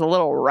element, but it was a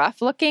little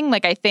rough looking.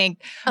 Like I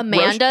think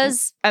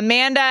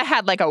Amanda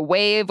had like a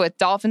wave with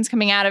dolphins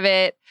coming out of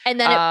it. and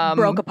then it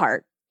broke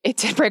apart. It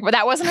did break, but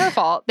that wasn't her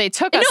fault. They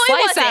took a No, it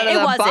slice wasn't. out of It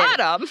the wasn't.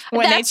 bottom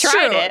when That's they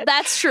tried true. it.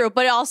 That's true.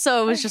 But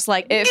also it was just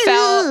like It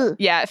fell.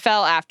 Yeah, it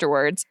fell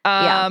afterwards.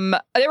 There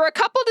were a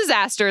couple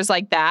disasters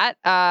like that.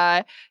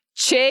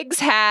 Chigs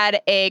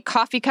had a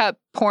coffee cup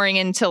pouring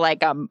into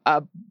like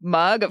a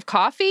mug of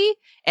coffee,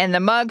 and the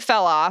mug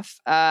fell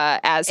off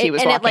as he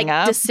was walking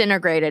up.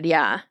 Disintegrated.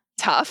 Yeah.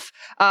 Tough.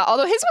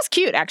 Although his was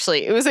cute,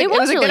 actually. It was a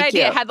really good idea.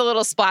 cute. It had the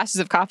little splashes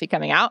of coffee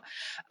coming out.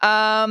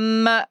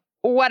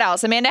 What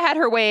else? Amanda had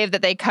her wave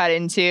that they cut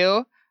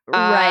into.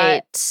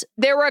 Right.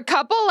 There were a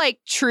couple like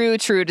true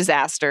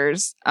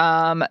disasters.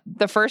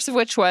 The first of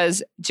which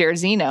was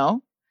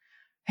Jerzino,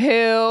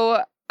 who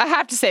I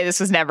have to say this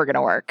was never going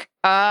to work.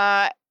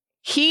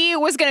 He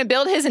was going to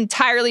build his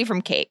entirely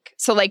from cake.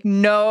 So like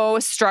no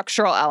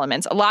structural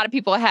elements. A lot of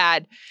people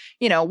had,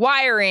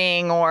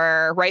 wiring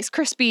or Rice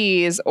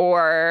Krispies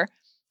or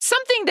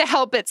something to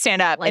help it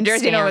stand up. Like and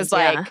Jerzino was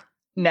stands, like,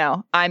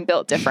 no, I'm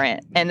built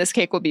different. And this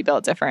cake will be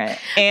built different.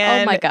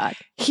 And oh my God.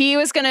 he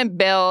was going to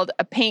build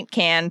a paint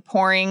can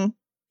pouring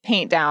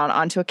paint down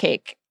onto a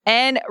cake.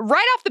 And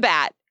right off the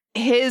bat,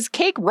 his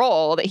cake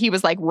roll that he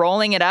was like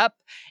rolling it up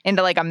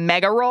into like a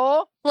mega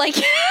roll. Like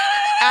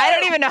I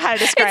don't even know how to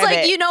describe it's like,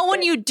 it.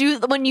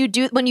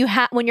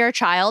 when you're a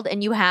child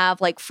and you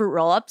have like fruit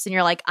roll-ups and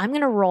you're like, I'm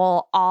going to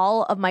roll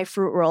all of my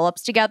fruit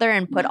roll-ups together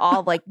and put all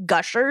of like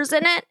gushers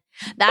in it.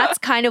 That's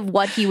kind of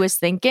what he was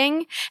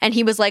thinking. And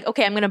he was like,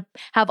 okay, I'm going to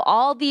have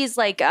all these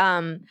like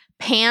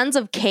pans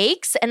of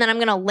cakes, and then I'm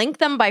going to link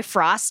them by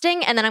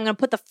frosting, and then I'm going to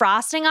put the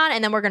frosting on,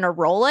 and then we're going to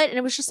roll it. And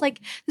it was just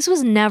like, this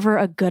was never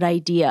a good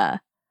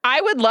idea. I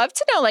would love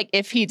to know like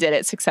if he did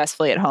it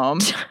successfully at home,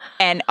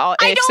 and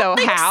I don't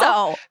think how?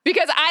 so.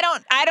 Because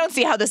I don't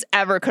see how this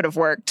ever could have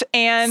worked.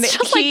 And It's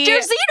just like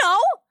Jerzino.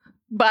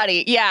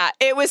 Buddy, yeah,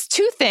 it was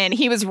too thin.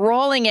 He was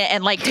rolling it,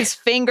 and like his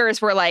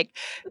fingers were like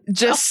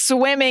just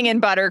swimming in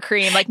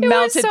buttercream, like It was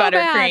melted so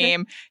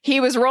buttercream. He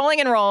was rolling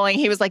and rolling.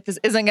 He was like, "This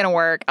isn't going to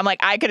work." I'm like,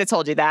 I could have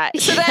told you that.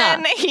 So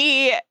then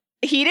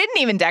he didn't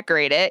even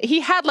decorate it.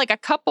 He had like a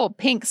couple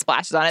pink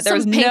splashes on it. There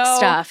was Some pink no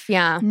stuff.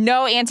 Yeah.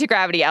 no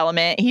anti-gravity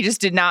element. He just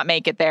did not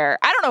make it there.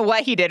 I don't know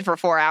what he did for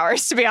 4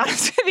 hours, to be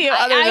honest with you.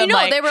 Other I than know.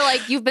 like, they were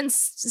like, you've been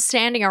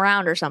standing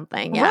around or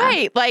something. Yeah.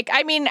 right. Like,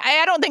 I mean,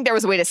 I don't think there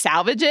was a way to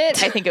salvage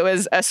it. I think it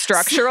was a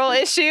structural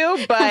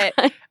issue, but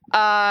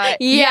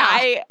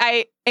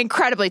I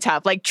incredibly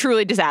tough, like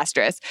truly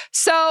disastrous.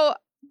 So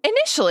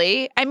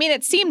initially, I mean,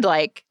 it seemed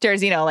like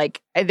Jerzino,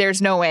 like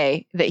there's no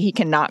way that he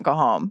cannot go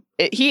home.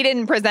 He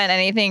didn't present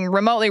anything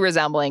remotely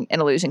resembling an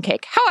illusion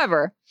cake.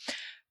 However,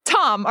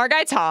 Tom, our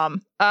guy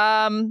Tom,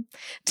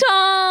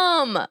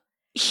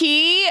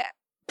 he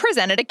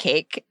presented a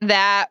cake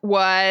that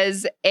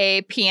was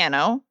a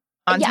piano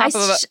on top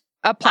of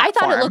a platform. I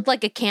thought it looked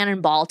like a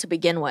cannonball to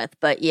begin with,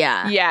 but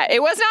yeah. Yeah,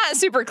 it was not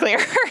super clear.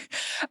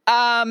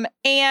 And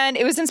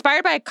it was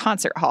inspired by a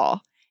concert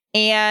hall.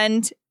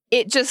 And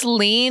it just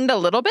leaned a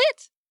little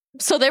bit.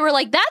 So they were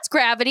like, that's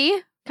gravity,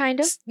 kind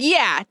of.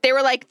 Yeah, they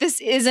were like,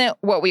 this isn't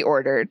what we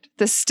ordered.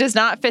 This does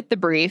not fit the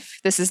brief.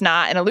 This is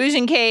not an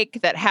illusion cake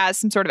that has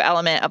some sort of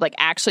element of like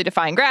actually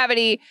defying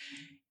gravity.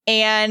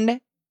 And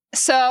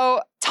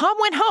so Tom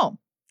went home.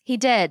 He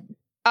did.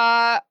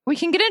 We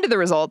can get into the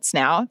results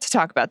now to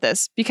talk about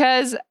this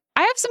because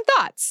I have some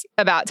thoughts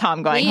about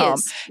Tom going home.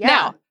 Yeah.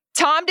 Now,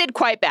 Tom did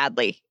quite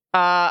badly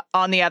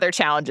on the other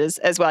challenges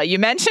as well. You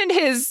mentioned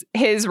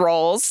his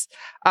rolls,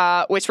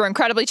 which were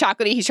incredibly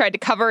chocolatey. He tried to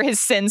cover his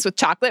sins with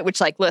chocolate, which,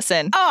 like,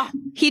 listen. Oh,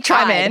 he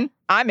tried.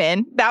 I'm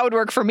in. That would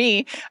work for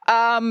me.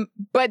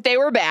 But they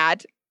were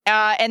bad.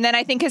 And then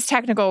I think his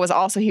technical was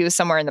also, he was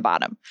somewhere in the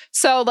bottom.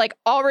 So, like,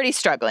 already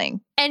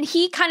struggling. And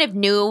he kind of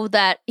knew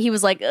that he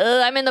was like,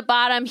 I'm in the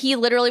bottom. He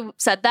literally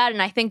said that.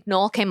 And I think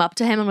Noel came up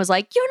to him and was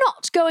like, you're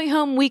not going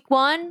home week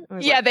one.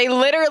 Yeah, like, they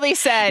literally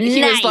said,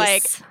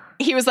 nice.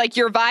 he was like,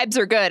 your vibes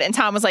are good. And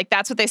Tom was like,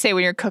 that's what they say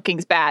when your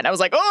cooking's bad. I was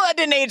like, oh, that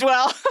didn't age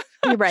well.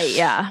 You're right,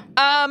 yeah.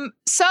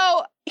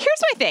 So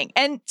here's my thing.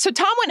 And so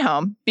Tom went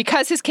home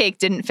because his cake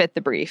didn't fit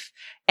the brief.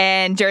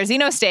 And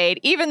Jairzinho stayed,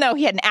 even though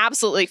he had an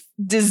absolutely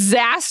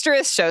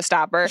disastrous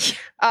showstopper,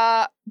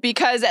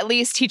 because at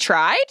least he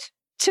tried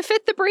to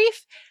fit the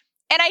brief.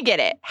 And I get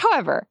it.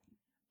 However,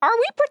 are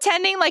we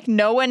pretending like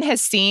no one has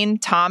seen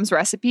Tom's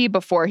recipe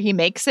before he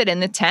makes it in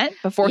the tent,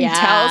 before he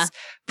tells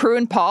Prue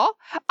and Paul?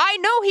 I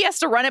know he has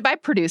to run it by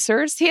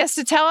producers. He has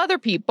to tell other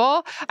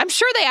people. I'm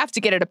sure they have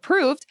to get it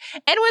approved.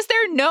 And was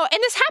there and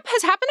this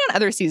has happened on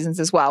other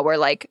seasons as well, where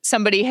like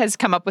somebody has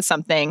come up with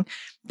something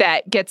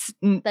that gets,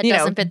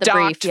 doesn't fit the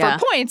docked brief, for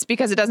points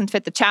because it doesn't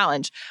fit the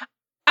challenge.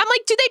 I'm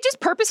like, do they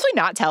just purposely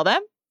not tell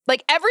them?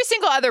 Like, every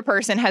single other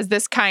person has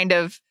this kind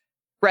of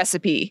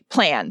recipe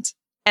planned.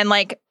 And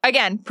like,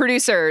 again,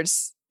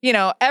 producers,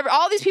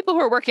 all these people who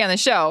are working on the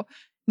show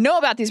know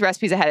about these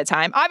recipes ahead of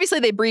time.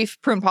 Obviously, they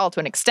brief Prue and Paul to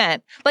an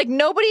extent. Like,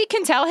 nobody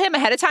can tell him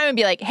ahead of time and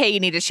be like, hey,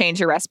 you need to change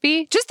your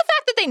recipe. Just the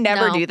fact that they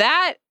never do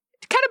that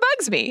kind of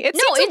bugs me. It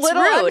seems a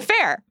little rude.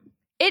 unfair.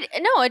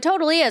 It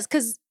totally is.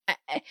 Because,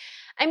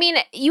 I mean,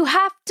 you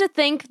have to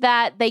think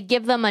that they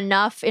give them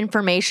enough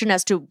information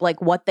as to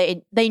like what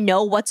they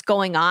know what's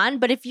going on.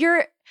 But if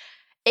Tom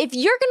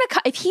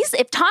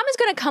is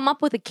gonna come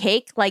up with a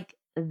cake like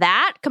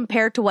that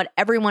compared to what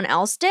everyone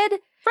else did,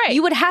 right,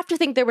 you would have to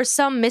think there was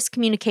some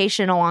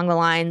miscommunication along the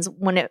lines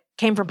when it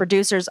came from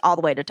producers all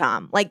the way to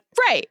Tom. Like,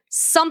 right,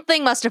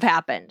 something must have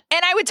happened.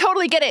 And I would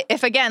totally get it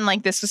if, again,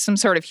 like, this was some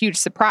sort of huge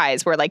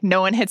surprise where like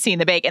no one had seen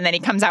the bake, and then he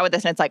comes out with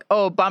this and it's like,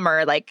 oh,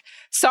 bummer, like,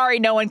 sorry,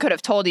 no one could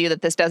have told you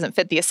that this doesn't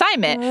fit the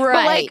assignment. Right.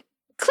 But like,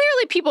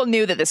 clearly people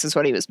knew that this is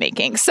what he was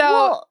making.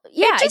 So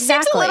yeah, it just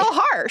seems a little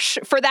harsh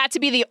for that to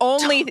be the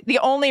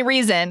only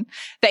reason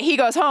that he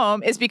goes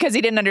home is because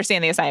he didn't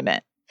understand the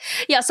assignment.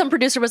 Yeah, some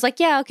producer was like,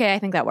 yeah, okay, I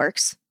think that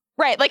works.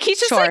 Right, like he's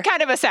just like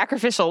kind of a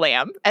sacrificial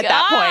lamb at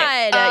that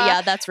point.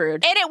 Yeah, that's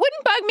rude. And it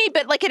wouldn't bug me,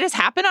 but like it has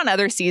happened on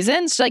other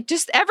seasons. Like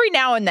just every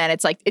now and then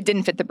it's like it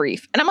didn't fit the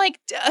brief. And I'm like,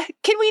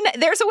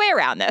 there's a way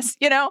around this,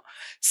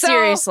 So,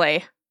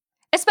 seriously.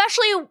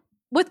 Especially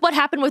with what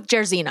happened with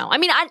Jairzinho. I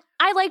mean,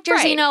 I like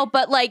Jairzinho,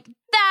 but like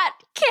that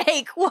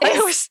cake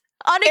was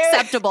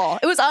unacceptable.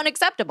 It was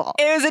unacceptable.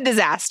 It was a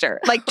disaster,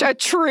 like a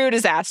true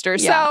disaster.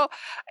 Yeah. So,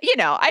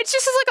 it's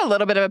just like a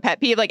little bit of a pet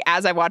peeve, like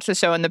as I've watched the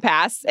show in the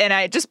past, and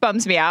it just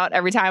bums me out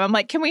every time. I'm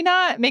like, can we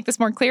not make this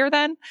more clear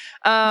then?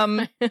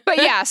 But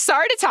yeah,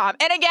 sorry to Tom.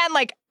 And again,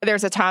 like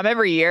there's a Tom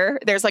every year.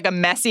 There's like a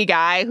messy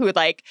guy who would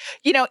like,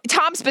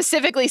 Tom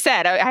specifically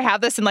said, I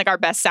have this in like our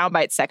best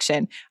soundbite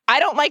section. I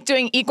don't like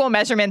doing equal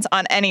measurements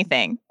on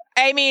anything.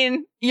 I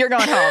mean, you're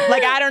going home.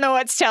 Like, I don't know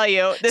what to tell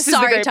you. This is the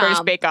Great British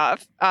Bake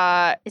Off.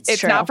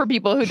 It's not for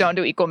people who don't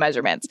do equal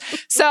measurements.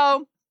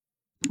 So,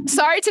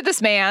 sorry to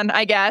this man,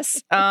 I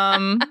guess.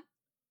 And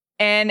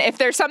if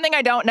there's something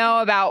I don't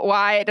know about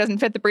why it doesn't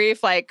fit the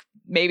brief, like,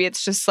 maybe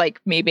it's just like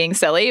me being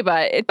silly,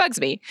 but it bugs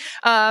me.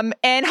 And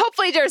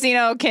hopefully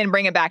Jairzinho can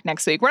bring it back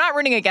next week. We're not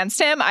rooting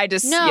against him. I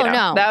just,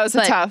 that was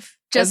a tough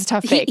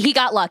take. He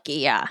got lucky,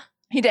 yeah.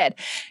 He did.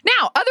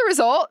 Now, other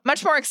result,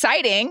 much more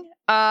exciting.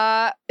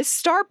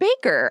 Star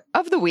Baker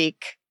of the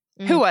week.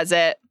 Who was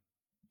it?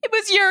 It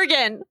was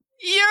Jurgen.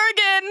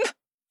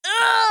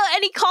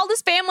 And he called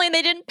his family and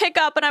they didn't pick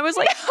up. And I was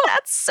like,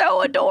 that's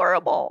so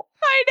adorable.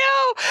 I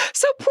know.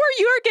 So poor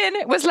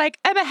Jurgen was like,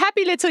 I'm a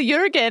happy little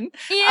Jurgen.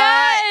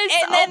 Yes.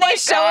 And then they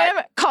show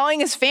him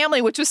calling his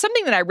family, which was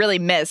something that I really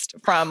missed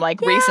from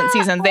like recent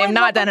seasons. They've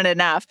not done it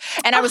enough.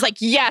 And I was like,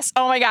 yes,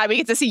 oh my God, we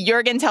get to see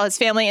Jurgen tell his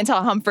family and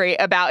tell Humphrey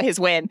about his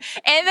win.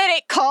 And then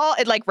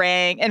it like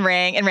rang and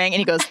rang and rang. And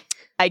he goes,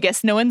 I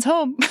guess no one's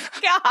home.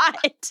 God.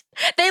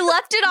 They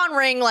left it on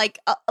ring like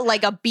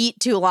a beat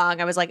too long.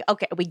 I was like,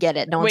 okay, we get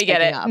it. No one's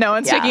picking up. No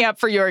one's picking up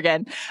for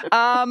Jurgen.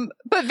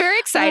 But very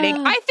exciting.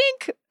 I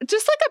think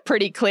just like a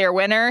pretty clear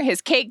winner.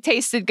 His cake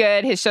tasted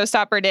good. His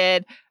showstopper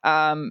did.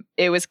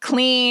 It was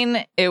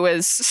clean. It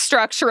was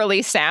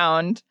structurally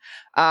sound.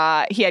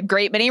 He had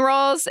great mini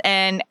rolls.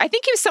 And I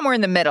think he was somewhere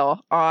in the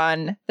middle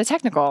on the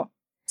technical.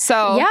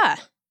 So yeah.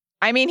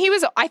 I mean, he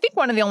was, I think,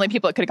 one of the only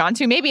people it could have gone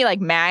to. Maybe like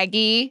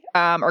Maggie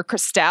or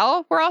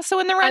Christelle were also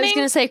in the running. I was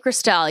going to say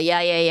Christelle.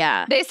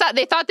 Yeah. They thought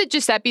that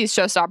Giuseppe's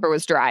showstopper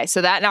was dry.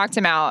 So that knocked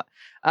him out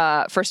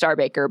for Star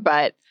Baker.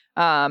 But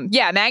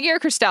Maggie or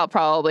Christelle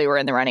probably were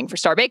in the running for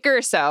Star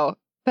Baker. So,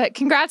 but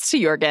congrats to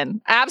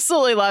Jurgen.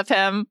 Absolutely love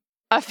him.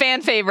 A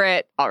fan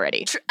favorite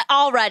already.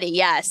 Already,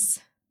 yes.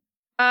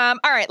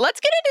 All right, let's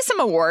get into some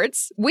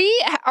awards.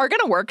 We are going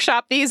to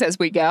workshop these as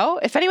we go.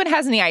 If anyone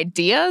has any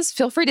ideas,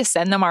 feel free to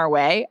send them our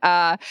way.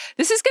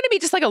 This is going to be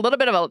just like a little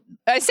bit of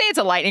I say it's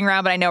a lightning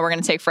round, but I know we're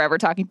going to take forever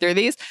talking through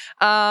these.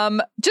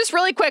 Just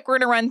really quick, we're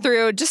going to run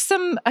through just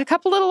a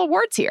couple little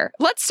awards here.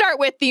 Let's start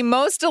with the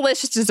most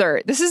delicious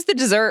dessert. This is the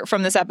dessert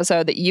from this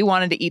episode that you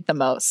wanted to eat the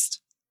most.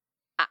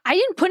 I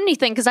didn't put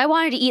anything because I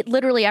wanted to eat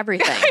literally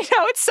everything. I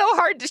know, it's so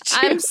hard to choose.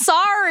 I'm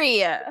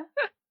sorry.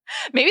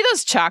 Maybe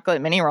those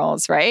chocolate mini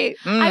rolls, right?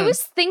 I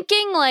was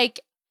thinking like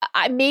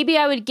maybe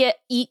I would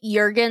eat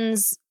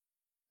Jürgen's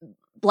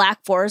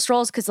Black Forest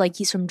rolls because like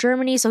he's from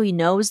Germany, so he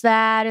knows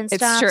that and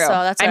stuff. It's true. So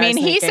that's what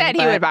he said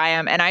he would buy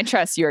them, and I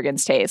trust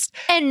Jürgen's taste.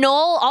 And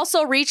Noel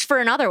also reached for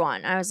another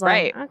one. I was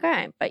like,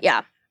 okay, but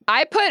yeah.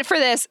 I put for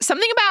this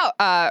something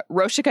about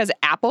Roshika's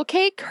apple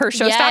cake. Her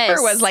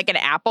showstopper was like an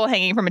apple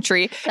hanging from a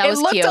tree. It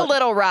looked cute. A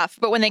little rough,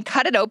 but when they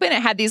cut it open,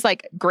 it had these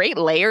like great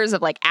layers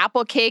of like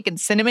apple cake and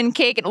cinnamon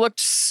cake, and it looked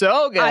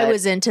so good. I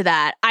was into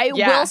that. I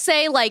will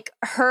say, like,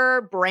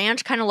 her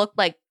branch kind of looked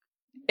like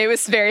it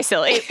was very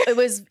silly. It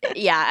was,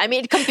 yeah. I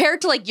mean,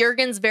 compared to like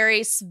Jürgen's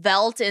very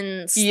svelte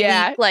and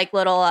sleek, like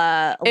little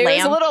lamb. It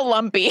was a little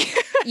lumpy.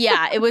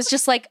 Yeah, it was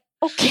just like,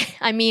 okay.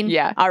 I mean,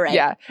 all right.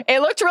 Yeah. It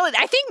looked really,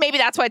 I think maybe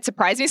that's why it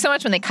surprised me so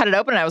much when they cut it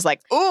open. And I was like,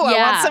 ooh, I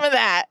want some of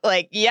that.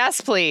 Like,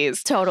 yes,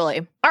 please.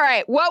 Totally. All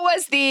right. What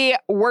was the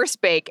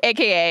worst bake,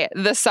 AKA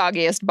the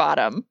soggiest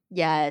bottom?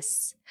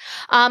 Yes.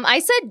 I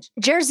said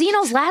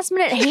Jairzinho's last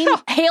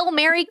minute Hail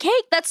Mary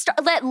cake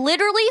that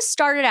literally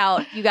started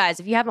out, you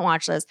guys, if you haven't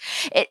watched this,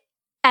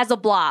 as a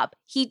blob.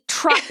 He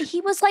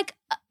was like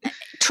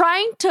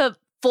trying to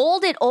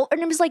fold it over,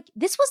 and it was like,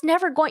 this was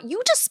never going,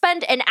 you just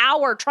spend an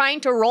hour trying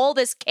to roll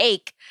this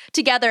cake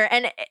together,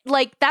 and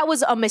like that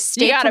was a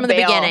mistake from the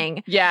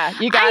beginning. Yeah,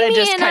 you gotta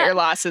just cut your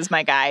losses,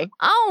 my guy.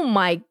 Oh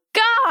my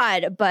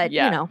God, but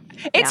you know.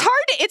 It's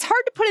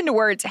hard to put into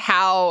words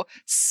how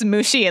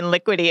smooshy and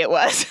liquidy it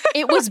was.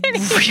 It was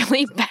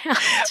really bad.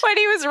 When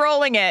he was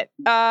rolling it.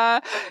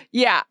 I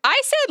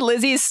said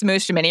Lizzie's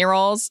smooshed mini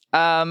rolls,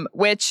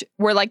 which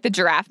were like the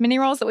giraffe mini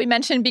rolls that we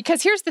mentioned,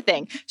 because here's the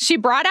thing. She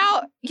brought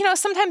out,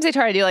 sometimes they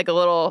try to do like a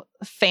little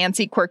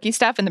fancy, quirky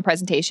stuff in the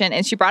presentation,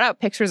 and she brought out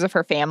pictures of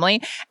her family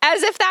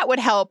as if that would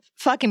help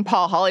fucking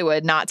Paul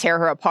Hollywood not tear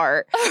her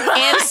apart. Right.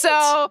 And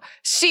so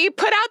she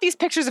put out these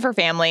pictures of her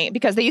family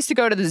because they used to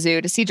go to the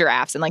zoo to see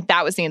giraffes, and like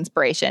that was the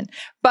inspiration.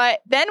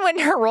 But then when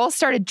her roll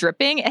started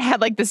dripping, it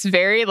had like this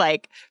very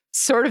like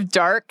sort of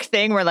dark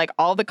thing where like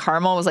all the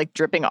caramel was like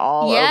dripping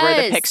all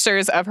over the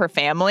pictures of her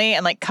family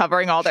and like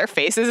covering all their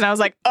faces. And I was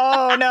like,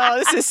 oh no,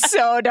 this is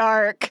so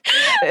dark.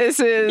 This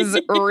is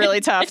really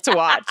tough to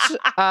watch.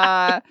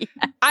 At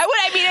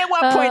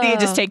what point do you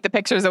just take the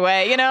pictures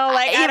away?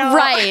 I don't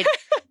know.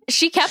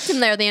 She kept him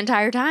there the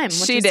entire time. Which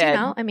she did.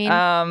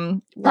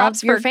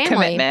 Loves your family.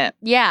 Commitment.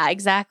 Yeah,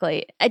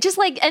 exactly. I just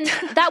like, and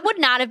that would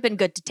not have been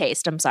good to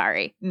taste. I'm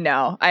sorry.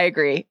 No, I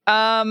agree.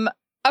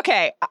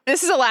 Okay,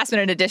 this is a last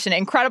minute addition.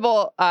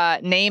 Incredible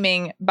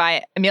naming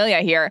by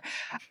Amelia here.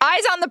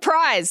 Eyes on the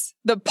prize,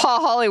 the Paul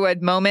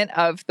Hollywood moment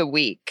of the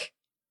week.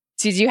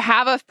 Did you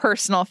have a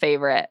personal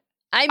favorite?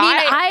 I mean,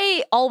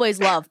 I always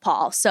love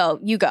Paul, so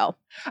you go.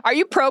 Are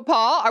you pro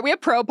Paul? Are we a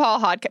pro Paul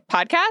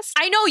podcast?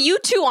 I know you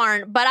two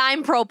aren't, but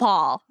I'm pro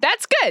Paul.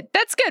 That's good.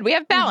 That's good. We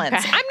have balance.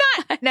 Okay. I'm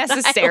not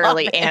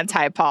necessarily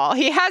anti-Paul.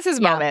 He has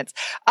his moments.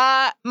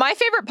 My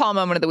favorite Paul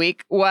moment of the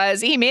week was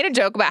he made a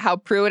joke about how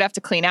Prue would have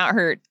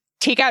to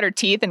take out her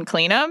teeth and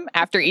clean them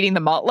after eating the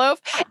malt loaf.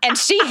 And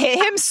she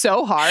hit him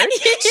so hard.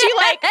 She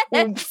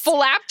like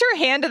flapped her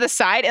hand to the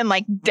side and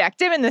like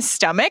decked him in the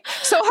stomach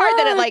so hard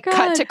that it like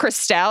cut to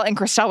Christelle. And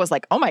Christelle was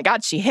like, oh my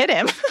God, she hit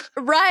him.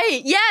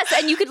 Right. Yes.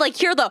 And you could like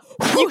hear the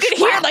whoosh, you could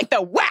hear like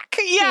the whack.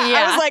 Yeah.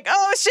 I was like,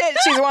 oh shit,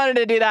 she's wanted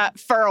to do that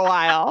for a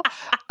while.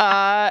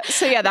 That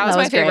was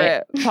my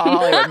favorite Paul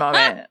Hollywood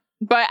moment.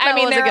 But I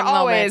mean, there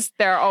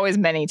are always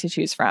many to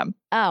choose from.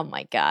 Oh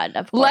my God,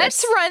 of course.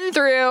 Let's run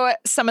through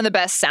some of the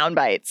best sound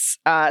bites,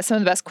 some of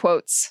the best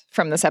quotes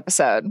from this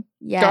episode.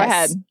 Yes. Go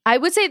ahead. I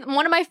would say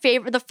one of my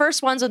favorite, the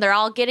first ones when they're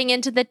all getting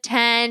into the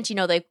tent,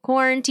 they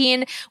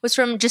quarantine, was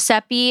from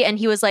Giuseppe. And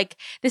he was like,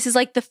 this is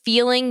like the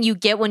feeling you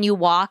get when you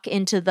walk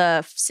into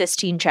the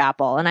Sistine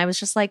Chapel. And I was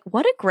just like,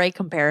 what a great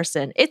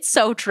comparison. It's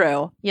so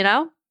true,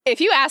 If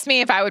you ask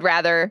me if I would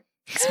rather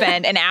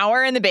spend an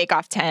hour in the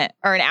Bake-Off tent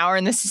or an hour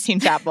in the Sistine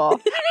Chapel,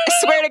 I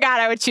swear to God,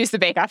 I would choose the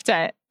Bake-Off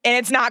tent. And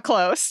it's not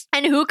close.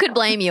 And who could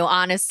blame you,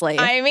 honestly?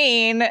 I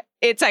mean,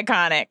 it's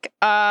iconic.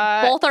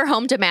 Both are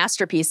home to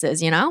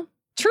masterpieces,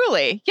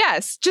 Truly,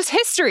 yes. Just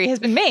history has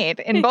been made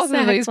in both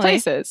of these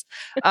places.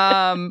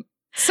 A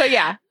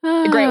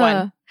great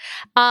one.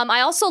 I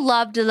also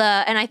loved and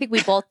I think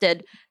we both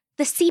did,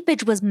 the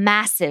seepage was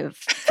massive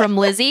from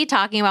Lizzie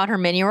talking about her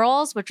mini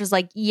rolls, which was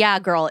like, yeah,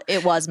 girl,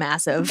 it was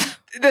massive.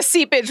 The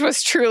seepage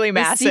was truly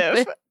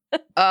massive.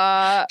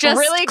 Just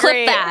really clip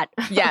great. that.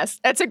 Yes,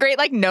 that's a great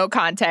no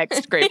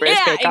context Great British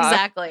Bake Off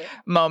exactly.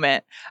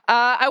 moment.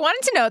 I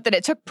wanted to note that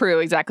it took Prue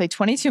exactly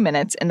 22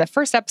 minutes in the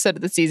first episode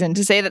of the season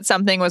to say that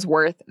something was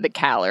worth the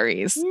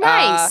calories.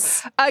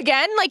 Nice.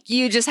 Again,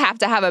 you just have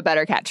to have a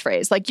better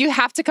catchphrase. You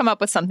have to come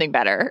up with something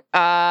better.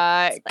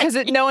 Because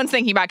no one's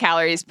thinking about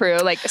calories, Prue.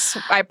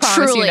 I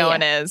promise you no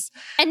one is.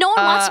 And no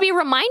one wants to be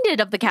reminded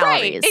of the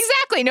calories. Right,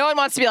 exactly. No one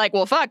wants to be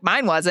well, fuck,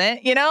 mine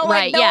wasn't.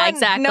 Right,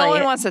 exactly. No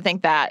one wants to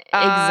think that.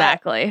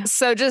 Exactly.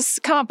 So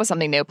just come up with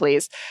something new,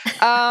 please.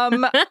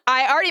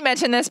 I already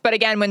mentioned this, but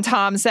again, when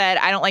Tom said,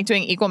 I don't like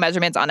doing equal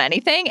measurements on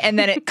anything, and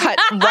then it cut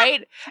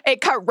right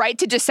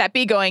to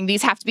Giuseppe going,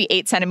 these have to be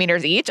 8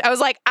 centimeters each. I was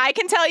like, I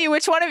can tell you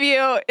which one of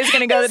you is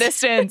going to go the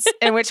distance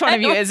and which one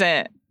of you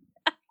isn't.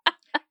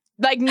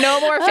 No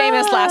more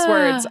famous last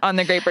words on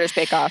the Great British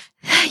Bake Off.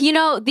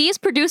 These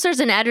producers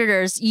and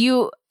editors,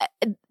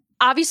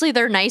 obviously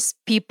they're nice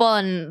people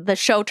and the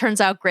show turns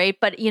out great,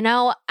 but they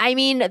know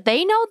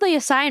the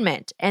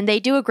assignment and they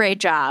do a great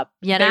job.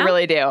 They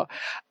really do.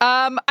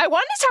 I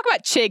wanted to talk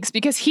about Chigs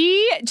because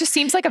he just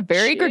seems like a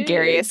very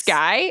gregarious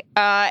guy.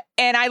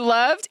 And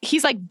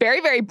he's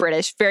very, very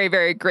British, very,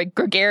 very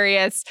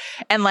gregarious.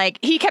 And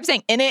he kept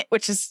saying in it,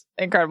 which is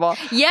incredible.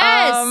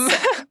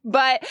 Yes.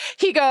 But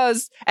he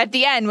goes at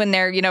the end when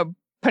they're,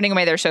 putting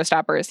away their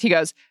showstoppers, he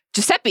goes,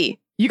 Giuseppe,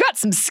 you got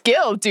some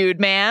skill, dude,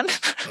 man.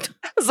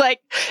 I was like,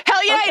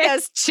 hell yeah, he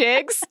does,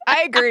 Chigs.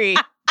 I agree.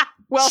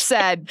 Well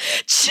said.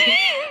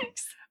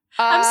 Chigs.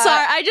 I'm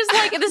sorry. I just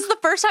this is the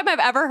first time I've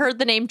ever heard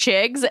the name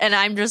Chigs, and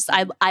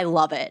I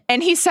love it.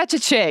 And he's such a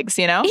Chigs,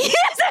 He is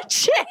a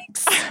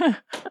Chigs.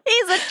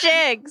 He's a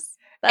Chigs.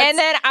 And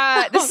then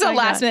this is a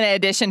last-minute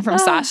addition from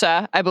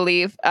Sasha, I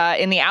believe,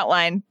 in the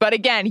outline. But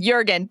again,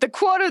 Jurgen, the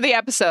quote of the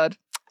episode.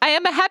 I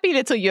am a happy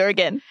little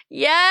Jurgen.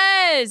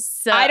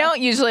 Yes. I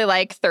don't usually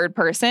like third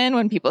person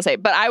when people say,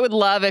 but I would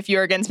love if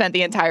Jurgen spent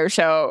the entire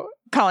show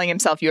calling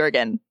himself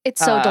Jurgen.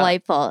 It's so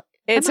delightful.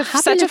 It's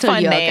such a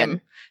fun name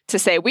to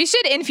say. We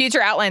should, in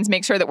future outlines,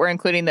 make sure that we're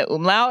including the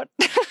umlaut.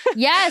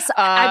 Yes,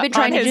 I've been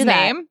trying to do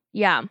that. Name.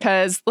 Yeah.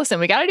 Because,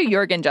 listen, we got to do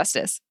Jurgen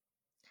justice.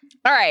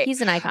 All right.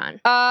 He's an icon.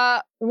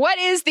 What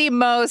is the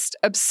most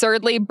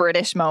absurdly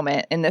British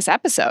moment in this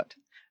episode?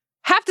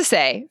 Have to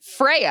say,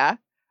 Freya,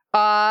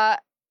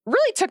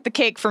 really took the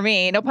cake for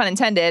me, no pun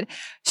intended.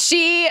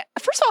 She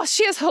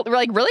has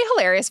really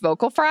hilarious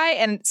vocal fry.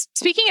 And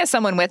speaking as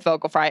someone with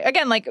vocal fry,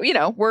 again,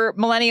 we're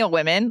millennial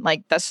women.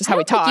 That's just how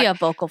we talk. I don't think you have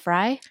vocal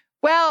fry.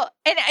 Well,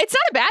 and it's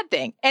not a bad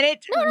thing. And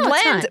it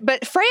lends,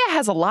 but Freya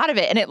has a lot of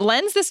it. And it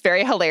lends this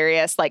very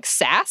hilarious,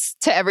 sass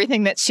to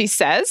everything that she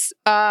says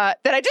that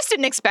I just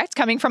didn't expect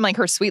coming from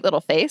her sweet little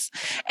face.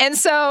 And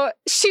so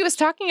she was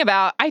talking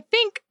about, I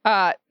think,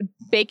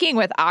 baking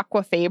with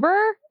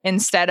aquafaba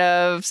instead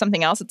of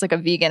something else. It's a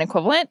vegan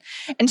equivalent.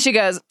 And she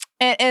goes,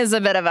 it is a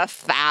bit of a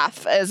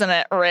faff, isn't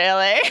it,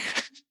 really?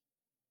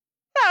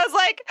 I was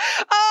like,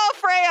 oh,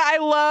 Freya, I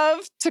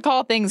love to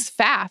call things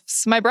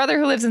faffs. My brother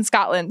who lives in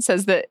Scotland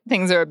says that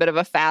things are a bit of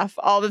a faff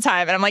all the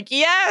time. And I'm like,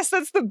 yes,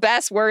 that's the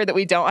best word that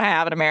we don't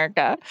have in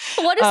America.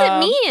 What does it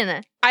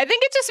mean? I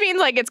think it just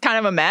means it's kind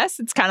of a mess.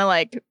 It's kind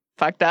of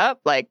fucked up.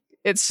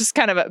 It's just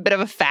kind of a bit of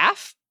a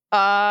faff.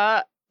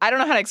 I don't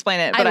know how to explain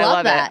it, but I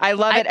love it. I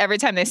love it every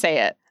time they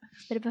say it.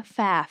 Bit of a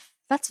faff.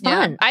 That's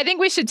fun. Yeah, I think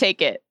we should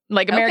take it.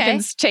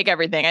 Americans take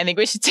everything. I think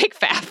we should take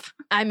faff.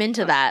 I'm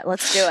into that.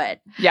 Let's do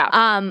it. Yeah.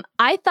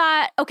 I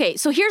thought, okay,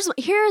 so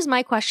here's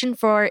my question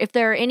for if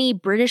there are any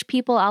British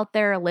people out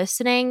there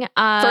listening.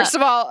 First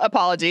of all,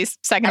 apologies.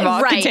 Second of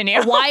all,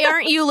 continue. Why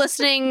aren't you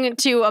listening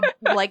to a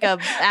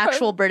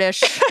actual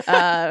British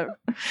recap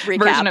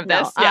version of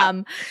this?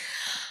 Yeah.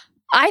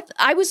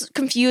 I was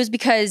confused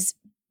because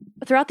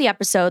throughout the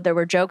episode, there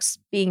were jokes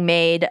being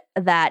made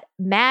that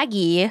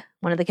Maggie,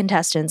 one of the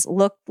contestants,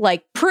 looked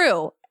like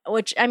Prue.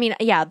 Which,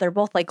 they're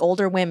both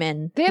older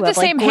women. They have the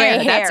same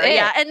hair. That's it.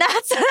 Yeah, and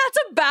that's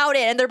about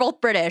it. And they're both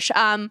British.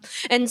 And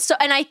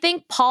I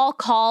think Paul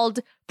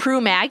called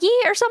Prue Maggie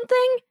or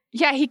something.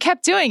 Yeah, he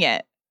kept doing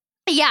it.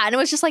 Yeah, and it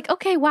was just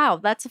okay, wow,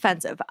 that's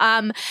offensive.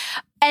 And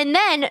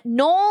then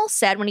Noel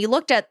said when he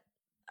looked at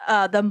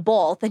them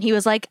both, and he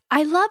was like,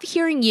 I love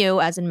hearing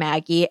you, as in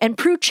Maggie, and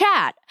Prue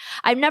chat.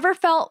 I've never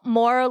felt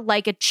more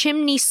like a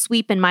chimney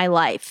sweep in my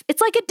life.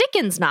 It's like a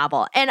Dickens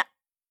novel. And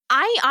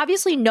I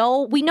obviously we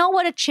know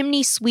what a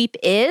chimney sweep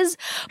is,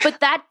 but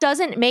that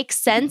doesn't make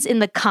sense in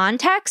the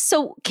context.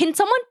 So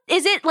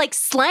is it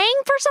slang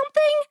for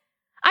something?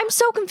 I'm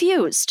so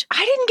confused.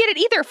 I didn't get it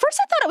either. First,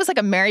 I thought it was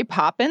a Mary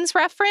Poppins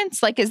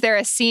reference. Is there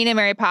a scene in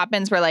Mary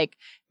Poppins where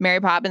Mary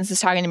Poppins is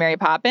talking to Mary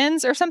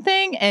Poppins or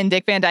something, and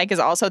Dick Van Dyke is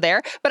also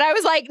there? But I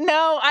was like,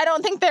 no, I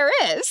don't think there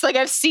is.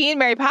 I've seen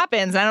Mary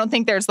Poppins, and I don't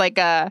think there's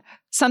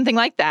something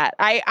like that.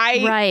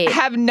 I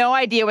have no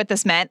idea what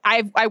this meant.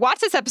 I watched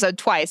this episode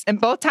twice,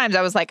 and both times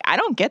I was like, I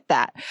don't get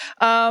that.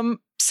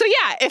 So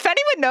yeah, if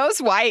anyone knows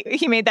why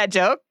he made that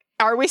joke,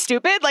 are we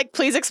stupid?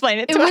 Please explain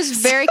it to us. It was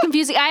very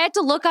confusing. I had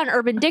to look on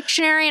Urban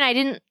Dictionary,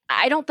 and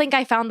I don't think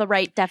I found the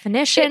right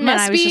definition. It must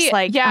and I was be, just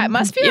like, yeah, I'm it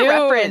must confused. be a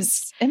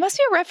reference. It must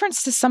be a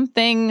reference to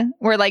something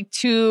where like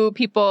two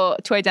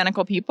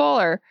identical people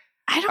are.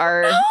 I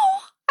don't know.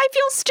 I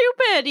feel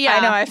stupid. Yeah. I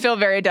know. I feel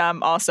very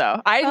dumb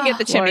also. I didn't get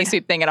the chimney Lord.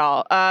 sweep thing at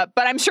all. But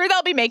I'm sure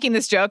they'll be making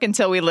this joke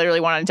until we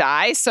literally want to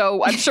die.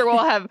 So I'm sure we'll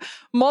have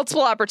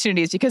multiple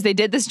opportunities because they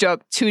did this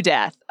joke to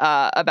death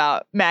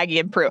about Maggie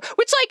and Prue,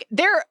 which like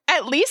they're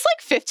at least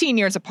like 15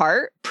 years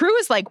apart. Prue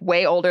is like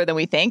way older than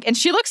we think. And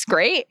she looks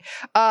great.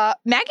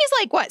 Maggie's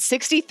like, what,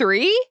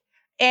 63?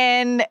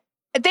 And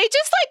they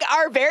just like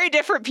are very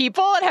different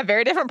people and have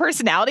very different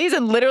personalities,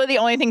 and literally the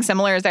only thing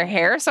similar is their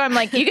hair. So I'm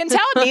like, you can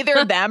tell neither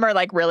of them are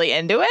like really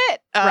into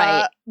it.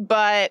 Right.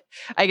 But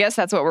I guess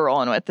that's what we're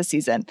rolling with this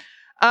season.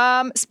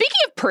 Speaking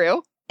of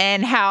Prue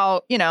and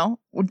how,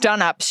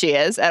 done up she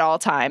is at all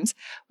times,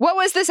 what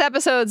was this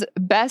episode's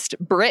best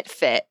Brit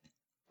fit?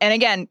 And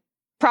again,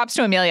 props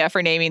to Amelia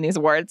for naming these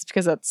awards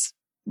because that's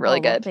really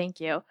good.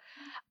 Thank you.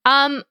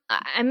 I'm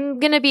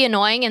going to be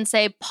annoying and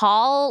say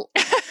Paul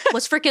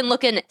was freaking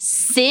looking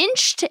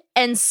cinched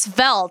and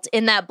svelte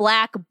in that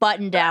black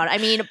button down. I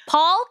mean,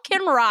 Paul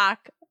can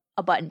rock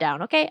a button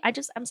down. Okay.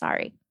 I'm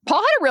sorry. Paul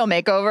had a real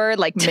makeover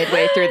like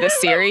midway through this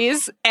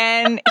series,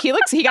 and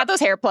he got those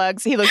hair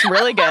plugs. He looks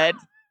really good.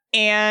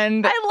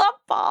 And I love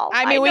Paul.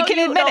 I mean, we can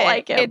admit it.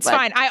 Like him, it's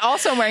fine. I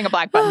also am wearing a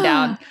black button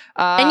down.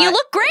 And you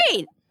look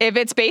great. If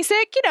it's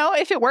basic,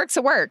 if it works,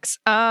 it works.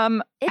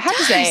 I have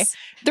to say,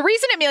 the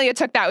reason Amelia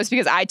took that was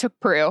because I took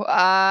Prue.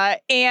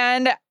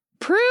 And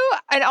Prue,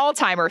 an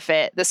all-timer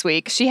fit this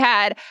week. She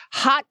had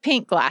hot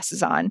pink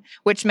glasses on,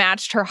 which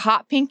matched her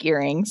hot pink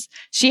earrings.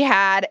 She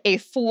had a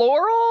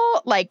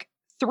floral, like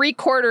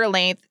 3/4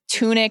 length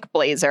tunic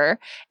blazer,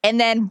 and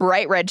then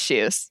bright red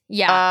shoes.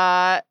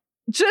 Yeah.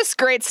 Just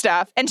great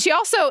stuff. And she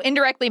also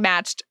indirectly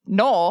matched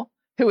Noel,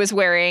 who was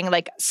wearing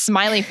like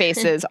smiley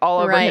faces all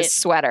over his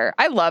sweater.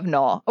 I love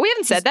Noel. We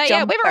haven't said that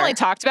yet. We haven't really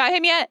talked about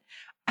him yet.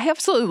 I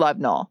absolutely love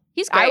Noel.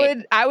 He's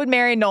great. I would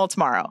marry Noel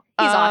tomorrow.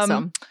 He's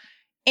awesome.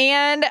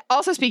 And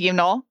also speaking of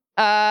Noel,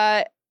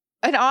 an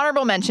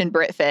honorable mention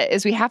Brit fit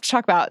is we have to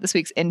talk about this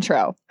week's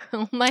intro.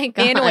 Oh my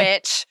God. In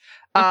which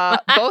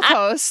both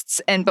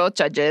hosts and both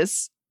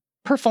judges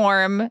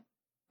perform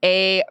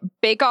a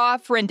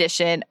bake-off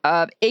rendition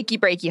of Achy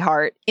Breaky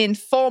Heart in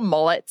full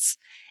mullets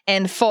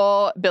and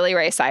full Billy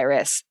Ray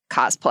Cyrus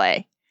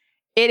cosplay.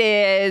 It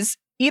is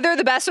either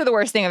the best or the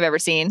worst thing I've ever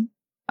seen.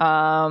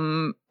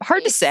 Hard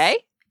to say.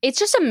 It's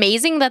just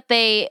amazing that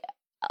they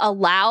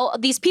allow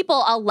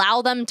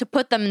them to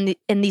put them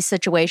in these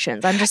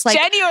situations. I'm just like,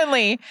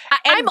 genuinely.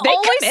 I'm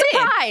always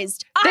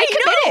surprised. They I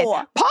know.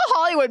 committed. Paul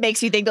Hollywood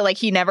makes you think that like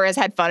he never has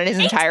had fun in his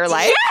entire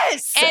life.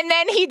 Yes. And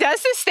then he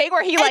does this thing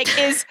where he like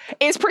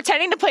is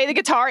pretending to play the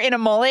guitar in a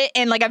mullet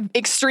and like an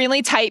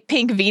extremely tight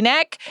pink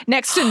V-neck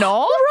next to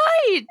Noel.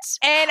 Right.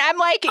 And I'm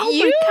like,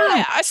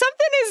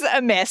 something is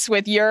amiss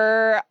with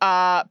your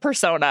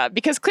persona,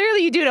 because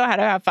clearly you do know how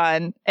to have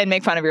fun and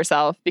make fun of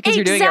yourself because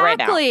you're doing it right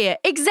now.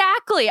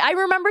 Exactly. I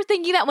remember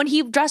thinking that when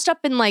he dressed up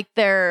in like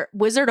their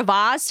Wizard of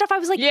Oz stuff, I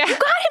was like, you got him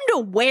to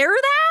wear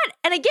that?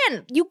 And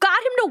again, you got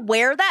him to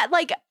wear that?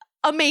 Like,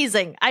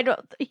 amazing. I know.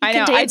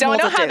 I don't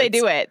know how they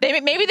do it.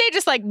 Maybe they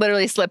just like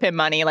literally slip him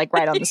money like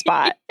right on the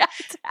spot. Yeah,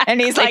 exactly.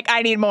 And he's like,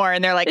 I need more.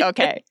 And they're like,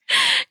 okay.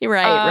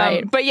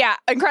 Right. But yeah,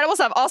 incredible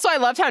stuff. Also, I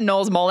loved how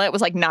Noel's mullet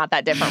was like not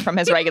that different from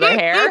his regular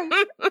hair.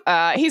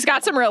 He's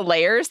got some real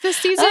layers this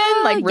season.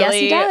 Like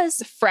really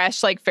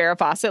fresh, like Farrah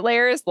Fawcett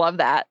layers. Love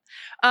that.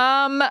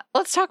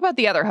 Let's talk about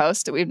the other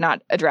host that we've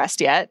not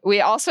addressed yet.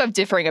 We also have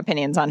differing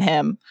opinions on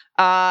him.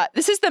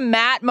 This is the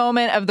Matt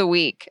moment of the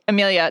week.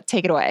 Amelia,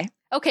 take it away.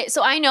 Okay,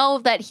 so I know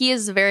that he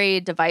is a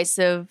very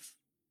divisive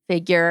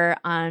figure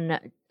on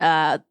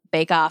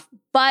Bake Off,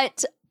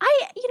 but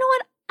you know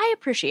what? I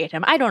appreciate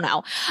him. I don't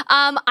know.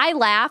 I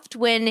laughed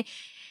when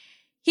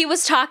he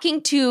was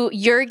talking to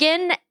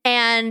Jürgen,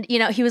 and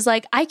he was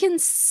like, I can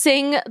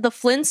sing the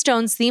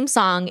Flintstones theme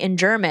song in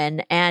German.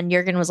 And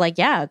Jürgen was like,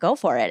 yeah, go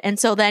for it. And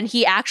so then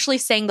he actually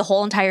sang the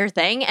whole entire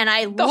thing. And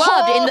I loved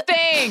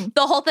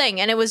the whole thing.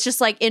 And it was just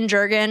like in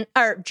Jürgen.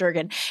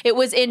 It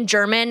was in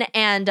German.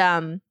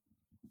 And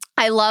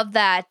I love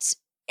that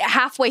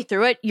halfway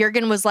through it,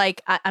 Jürgen was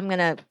like, I'm going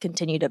to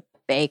continue to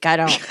bake.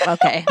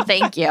 Okay,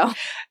 thank you.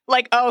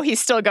 Like, oh, he's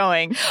still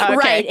going. Okay.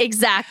 Right,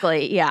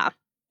 exactly. Yeah.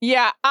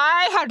 Yeah,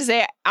 I have to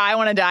say, I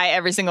want to die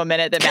every single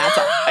minute that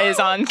Matt is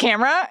on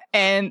camera.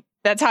 And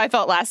that's how I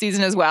felt last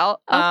season as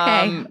well.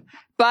 Okay.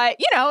 But,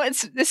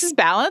 this is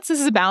balance. This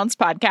is a balanced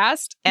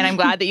podcast. And I'm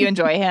glad that you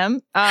enjoy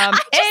him. I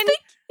think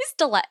he's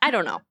delightful. I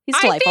don't know. He's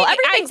delightful.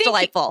 Everything's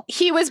delightful.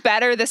 He was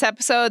better this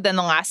episode than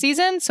the last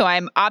season. So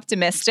I'm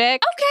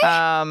optimistic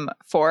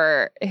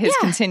for his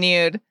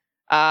continued...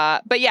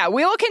 but yeah,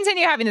 we will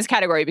continue having this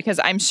category because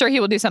I'm sure he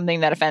will do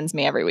something that offends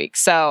me every week.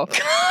 So,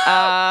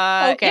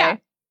 yeah,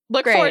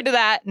 look forward to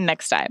that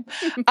next time.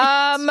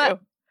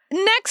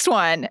 Next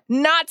one,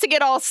 not to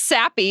get all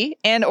sappy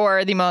and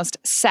or the most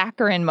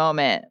saccharine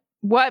moment,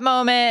 what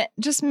moment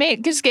just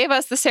gave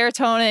us the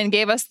serotonin,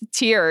 gave us the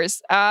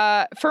tears?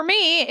 For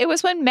me, it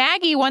was when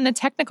Maggie won the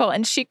technical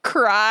and she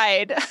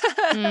cried.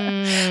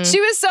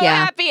 She was so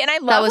happy. And I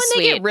love when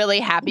they get really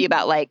happy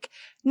about like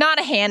not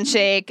a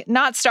handshake,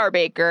 not Star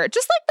Baker,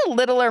 just like the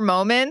littler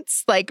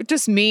moments, like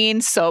just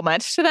mean so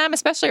much to them,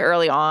 especially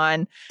early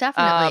on.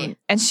 Definitely.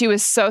 And she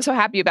was so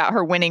happy about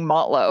her winning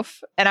malt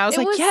loaf. And I was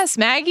yes,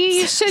 Maggie,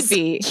 you should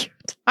be. Cute.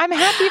 I'm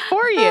happy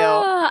for you.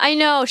 I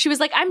know. She was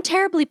like, I'm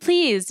terribly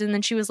pleased. And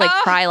then she was like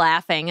cry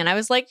laughing. And I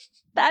was like,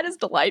 that is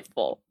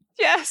delightful.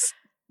 Yes.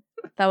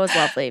 That was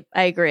lovely.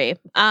 I agree.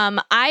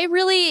 I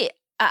really,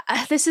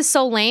 this is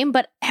so lame,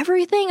 but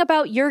everything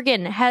about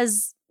Jurgen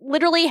has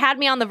literally had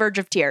me on the verge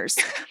of tears.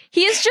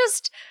 He is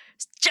just,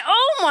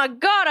 oh my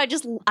God.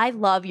 I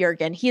love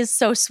Jurgen. He is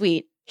so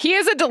sweet. He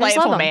is a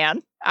delightful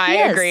man. I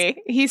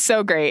agree. He's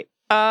so great.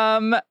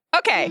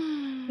 Okay.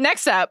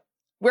 Next up,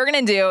 we're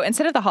going to do,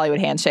 instead of the Hollywood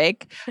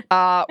handshake,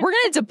 we're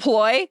going to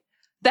deploy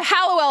the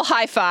Hallowell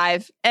high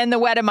five and the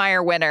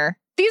Wedemeyer winner.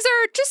 These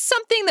are just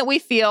something that we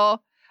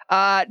feel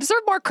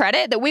deserve more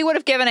credit, that we would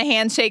have given a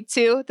handshake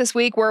to this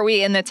week were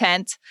we in the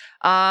tent.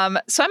 So I'm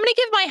going to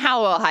give my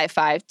Hallowell high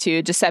five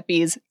to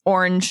Giuseppe's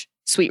orange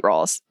sweet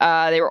rolls.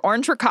 They were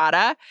orange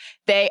ricotta.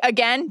 They,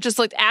 again, just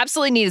looked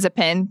absolutely neat as a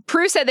pin.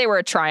 Prue said they were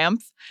a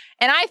triumph.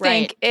 And I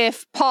think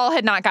if Paul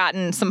had not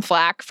gotten some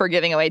flack for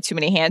giving away too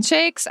many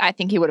handshakes, I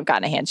think he would have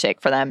gotten a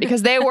handshake for them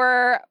because they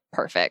were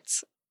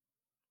perfect.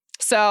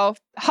 So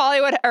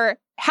Hallowell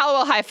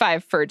high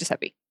five for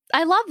Giuseppe.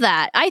 I love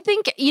that. I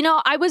think,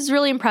 I was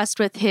really impressed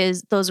with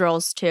those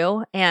rolls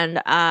too.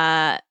 And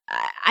I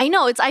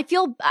know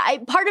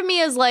part of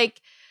me is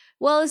like,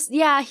 well,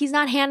 he's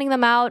not handing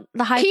them out,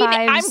 the high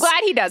fives. I'm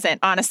glad he doesn't,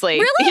 honestly.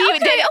 Really?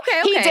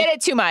 Okay. He did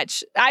it too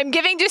much. I'm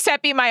giving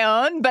Giuseppe my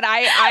own, but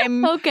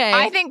I'm okay.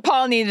 I think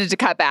Paul needed to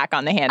cut back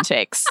on the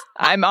handshakes.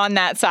 I'm on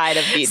that side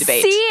of the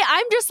debate. See,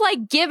 I'm just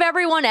like, give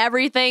everyone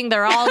everything.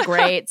 They're all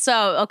great.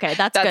 So, okay,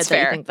 that's good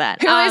fair. That you think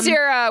that. Who is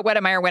your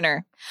Wedemeyer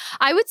winner?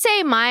 I would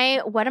say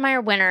my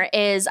Wedemeyer winner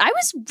is, I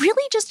was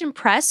really just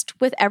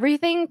impressed with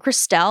everything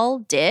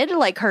Crystelle did.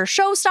 Like her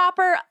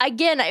showstopper.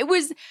 Again, it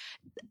was...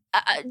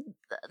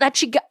 that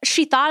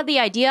she thought of the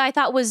idea, I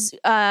thought was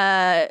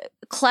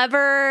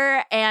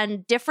clever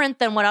and different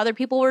than what other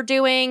people were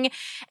doing.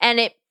 And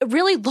it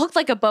really looked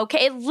like a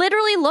bouquet. It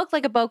literally looked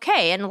like a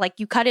bouquet. And like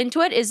you cut into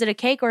it, is it a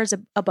cake or is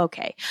it a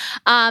bouquet?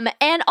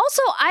 And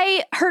also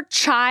her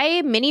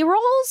chai mini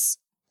rolls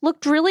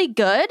looked really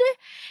good.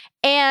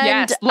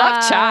 And yes,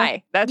 love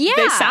chai.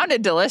 They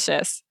sounded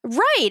delicious.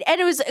 Right.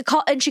 And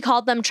and she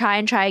called them chai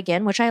and chai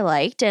again, which I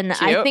liked. And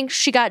Cute. I think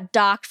she got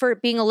docked for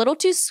it being a little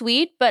too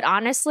sweet, but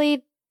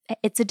honestly,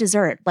 it's a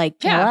dessert. Like,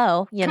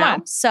 hello, you know?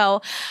 On.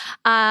 So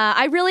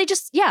I really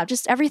just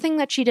everything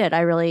that she did, I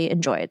really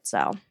enjoyed.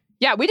 So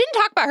yeah, we didn't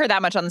talk about her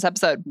that much on this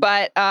episode,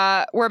 but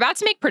we're about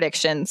to make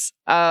predictions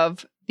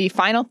of the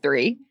final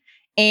three.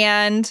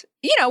 And,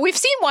 we've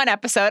seen one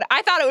episode.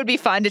 I thought it would be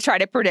fun to try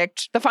to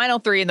predict the final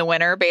three and the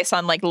winner based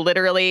on like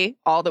literally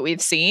all that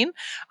we've seen.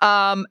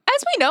 As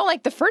we know,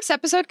 like the first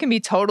episode can be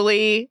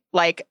totally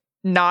like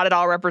not at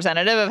all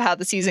representative of how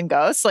the season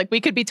goes. Like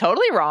we could be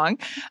totally wrong.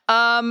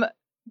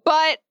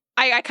 But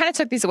I kind of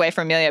took these away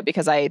from Amelia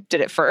because I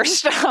did it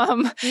first. No,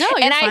 you're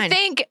fine. I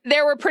think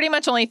there were pretty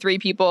much only three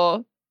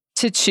people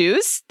to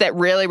choose that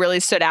really, really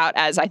stood out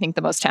as I think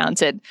the most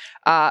talented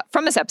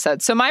from this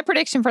episode. So my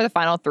prediction for the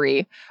final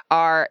three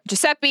are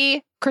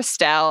Giuseppe,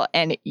 Crystelle,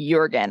 and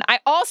Jurgen. I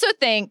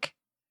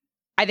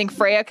think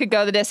Freya could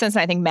go the distance,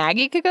 and I think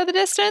Maggie could go the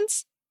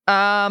distance.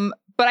 But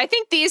I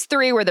think these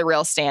three were the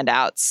real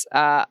standouts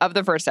of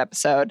the first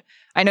episode.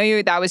 I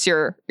know that was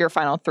your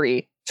final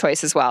three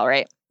choice as well,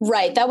 right?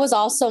 Right. That was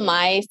also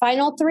my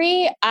final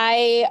three.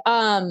 I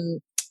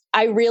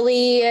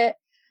really...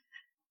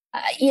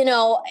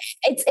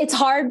 it's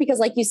hard because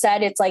like you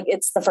said,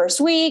 it's the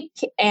first week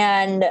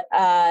and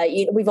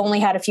we've only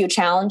had a few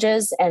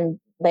challenges and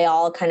they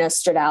all kind of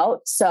stood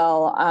out.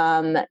 So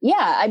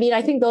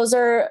I think those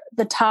are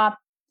the top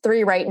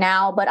three right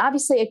now, but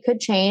obviously it could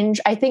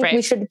change. I think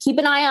we should keep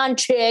an eye on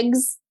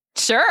Chigs.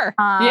 Sure.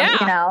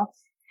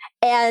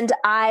 And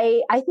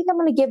I think I'm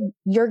going to give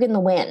Jurgen the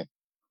win.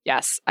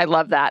 Yes. I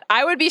love that.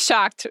 I would be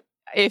shocked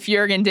if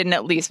Jurgen didn't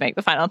at least make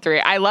the final three.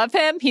 I love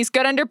him. He's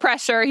good under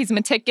pressure. He's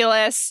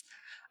meticulous.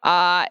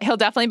 He'll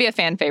definitely be a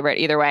fan favorite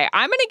either way.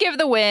 I'm going to give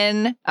the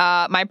win,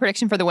 my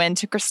prediction for the win,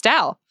 to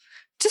Crystelle.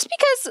 Just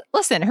because,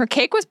 listen, her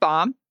cake was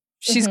bomb.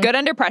 She's good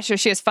under pressure.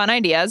 She has fun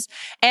ideas.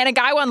 And a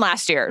guy won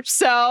last year.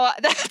 So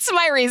that's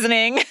my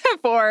reasoning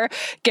for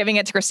giving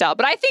it to Crystelle.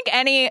 But I think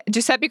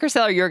Giuseppe,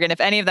 Crystelle, or Jurgen,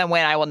 if any of them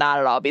win, I will not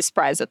at all be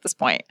surprised at this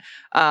point.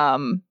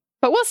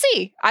 But we'll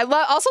see. I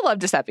also love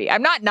Giuseppe.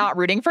 I'm not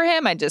rooting for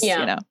him. I just,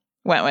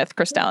 went with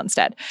Crystelle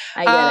instead.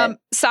 I get it.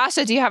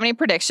 Sasha, do you have any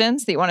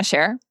predictions that you want to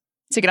share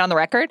to get on the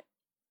record?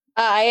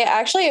 I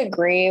actually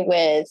agree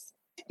with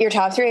your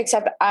top three,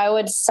 except I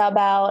would sub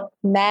out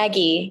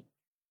Maggie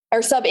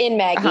or sub in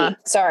Maggie.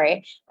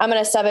 Sorry. I'm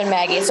going to sub in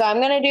Maggie. So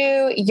I'm going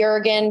to do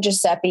Jurgen,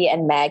 Giuseppe,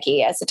 and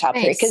Maggie as the top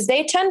three because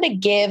they tend to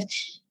give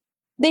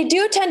they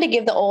do tend to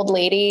give the old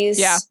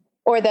ladies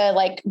or the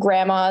like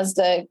grandmas,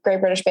 the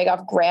Great British Bake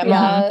Off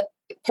grandma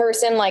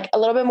person, like a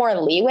little bit more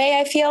leeway,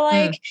 I feel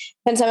like,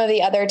 than some of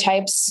the other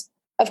types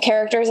of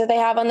characters that they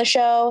have on the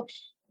show.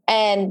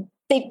 And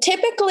they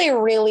typically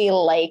really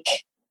like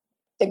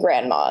the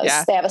grandmas.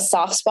 Yeah. They have a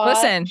soft spot.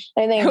 Listen,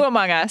 I think who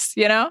among us,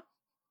 you know?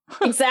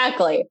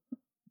 Exactly.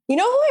 You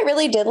know who I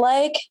really did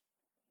like?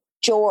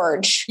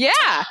 George. Yeah.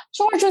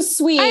 George was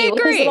sweet. I with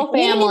agree. his little family.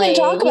 We didn't even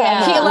talk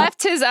about He him.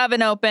 left his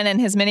oven open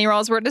and his mini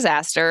rolls were a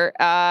disaster.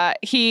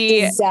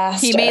 He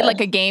made like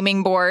a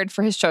gaming board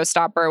for his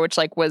showstopper, which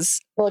like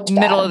was Looked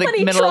middle bad. of the But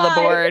he middle of the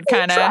tried. board He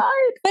kind of.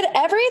 tried. But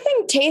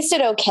everything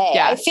tasted okay.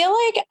 Yeah. I feel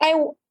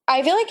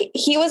like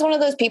he was one of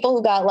those people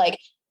who got like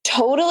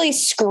totally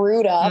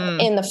screwed up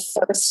in the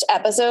first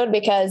episode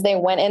because they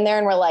went in there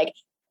and were like,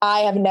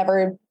 I have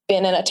never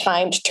been in a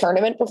timed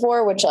tournament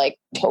before, which like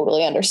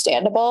totally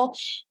understandable.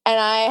 And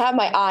I have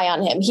my eye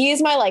on him.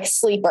 He's my like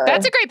sleeper.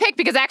 That's a great pick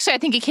because actually I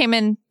think he came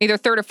in either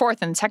third or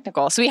fourth in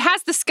technical. So he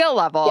has the skill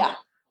level. Yeah.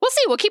 We'll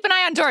see. We'll keep an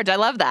eye on George. I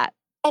love that.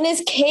 And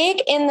his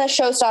cake in the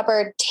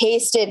showstopper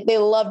tasted, they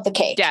loved the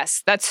cake.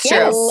 Yes, that's They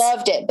true.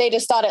 loved it. They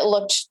just thought it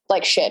looked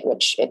like shit,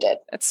 which it did.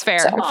 That's fair.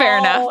 So- Fair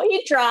enough.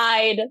 He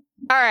tried.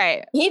 All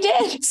right. He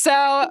did.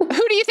 So who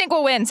do you think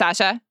will win,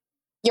 Sasha?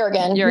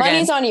 Jurgen. Jurgen.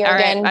 Money's on Jurgen. All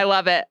right. I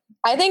love it.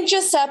 I think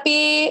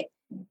Giuseppe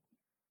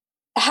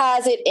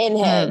has it in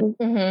him.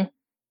 Mm-hmm.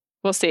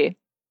 We'll see.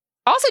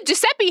 Also,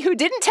 Giuseppe, who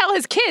didn't tell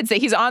his kids that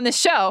he's on the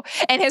show,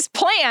 and his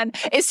plan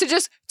is to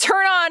just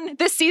turn on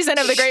this season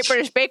of the Great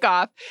British Bake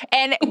Off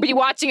and be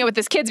watching it with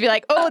his kids, be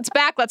like, oh, it's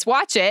back, let's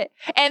watch it.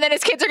 And then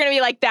his kids are going to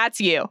be like,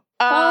 that's you.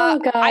 Oh,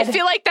 God. I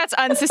feel like that's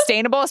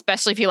unsustainable,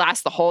 especially if he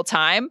lasts the whole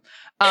time.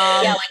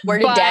 Yeah, like where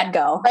did dad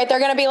go? Right. They're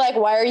going to be like,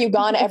 why are you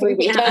gone every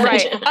weekend?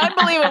 Right.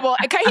 Unbelievable.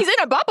 He's in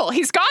a bubble.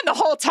 He's gone the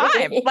whole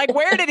time. Like,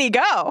 where did he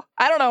go?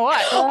 I don't know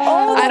what.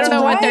 Oh, I don't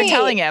know what they're right.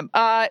 telling him.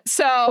 What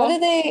do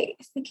they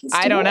think he's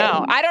I don't doing?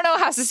 know. I don't know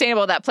how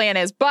sustainable that plan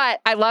is, but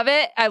I love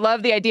it. I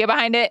love the idea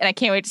behind it, and I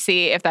can't wait to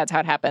see if that's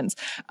how it happens.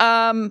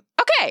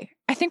 Okay.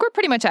 I think we're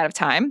pretty much out of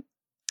time.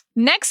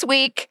 Next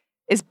week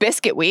is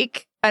Biscuit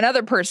Week.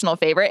 Another personal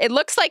favorite. It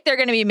looks like they're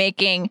going to be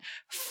making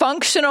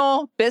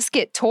functional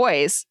biscuit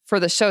toys for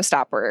the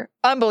showstopper.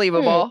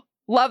 Unbelievable.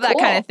 Love that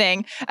kind of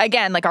thing.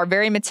 Again, like our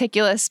very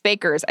meticulous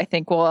bakers, I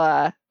think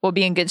will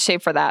be in good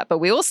shape for that, but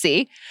we will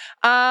see.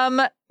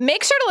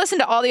 Make sure to listen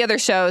to all the other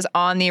shows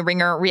on the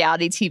Ringer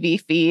reality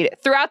TV feed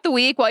throughout the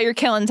week while you're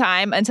killing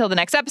time until the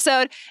next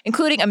episode,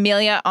 including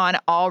Amelia on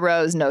All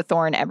Rose, No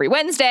Thorn every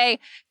Wednesday,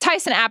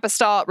 Tyson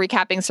Apostol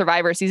recapping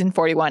Survivor Season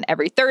 41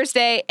 every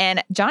Thursday,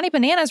 and Johnny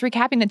Bananas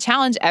recapping The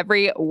Challenge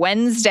every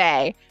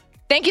Wednesday.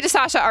 Thank you to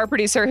Sasha, our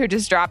producer, who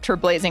just dropped her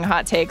blazing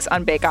hot takes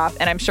on Bake Off,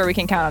 and I'm sure we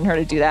can count on her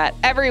to do that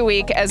every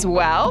week as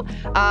well.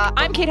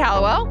 I'm Kate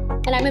Hallowell.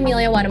 And I'm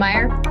Amelia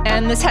Wedemeyer.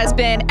 And this has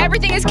been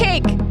Everything is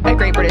Cake, a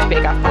Great British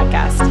Bake Off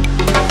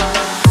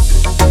podcast.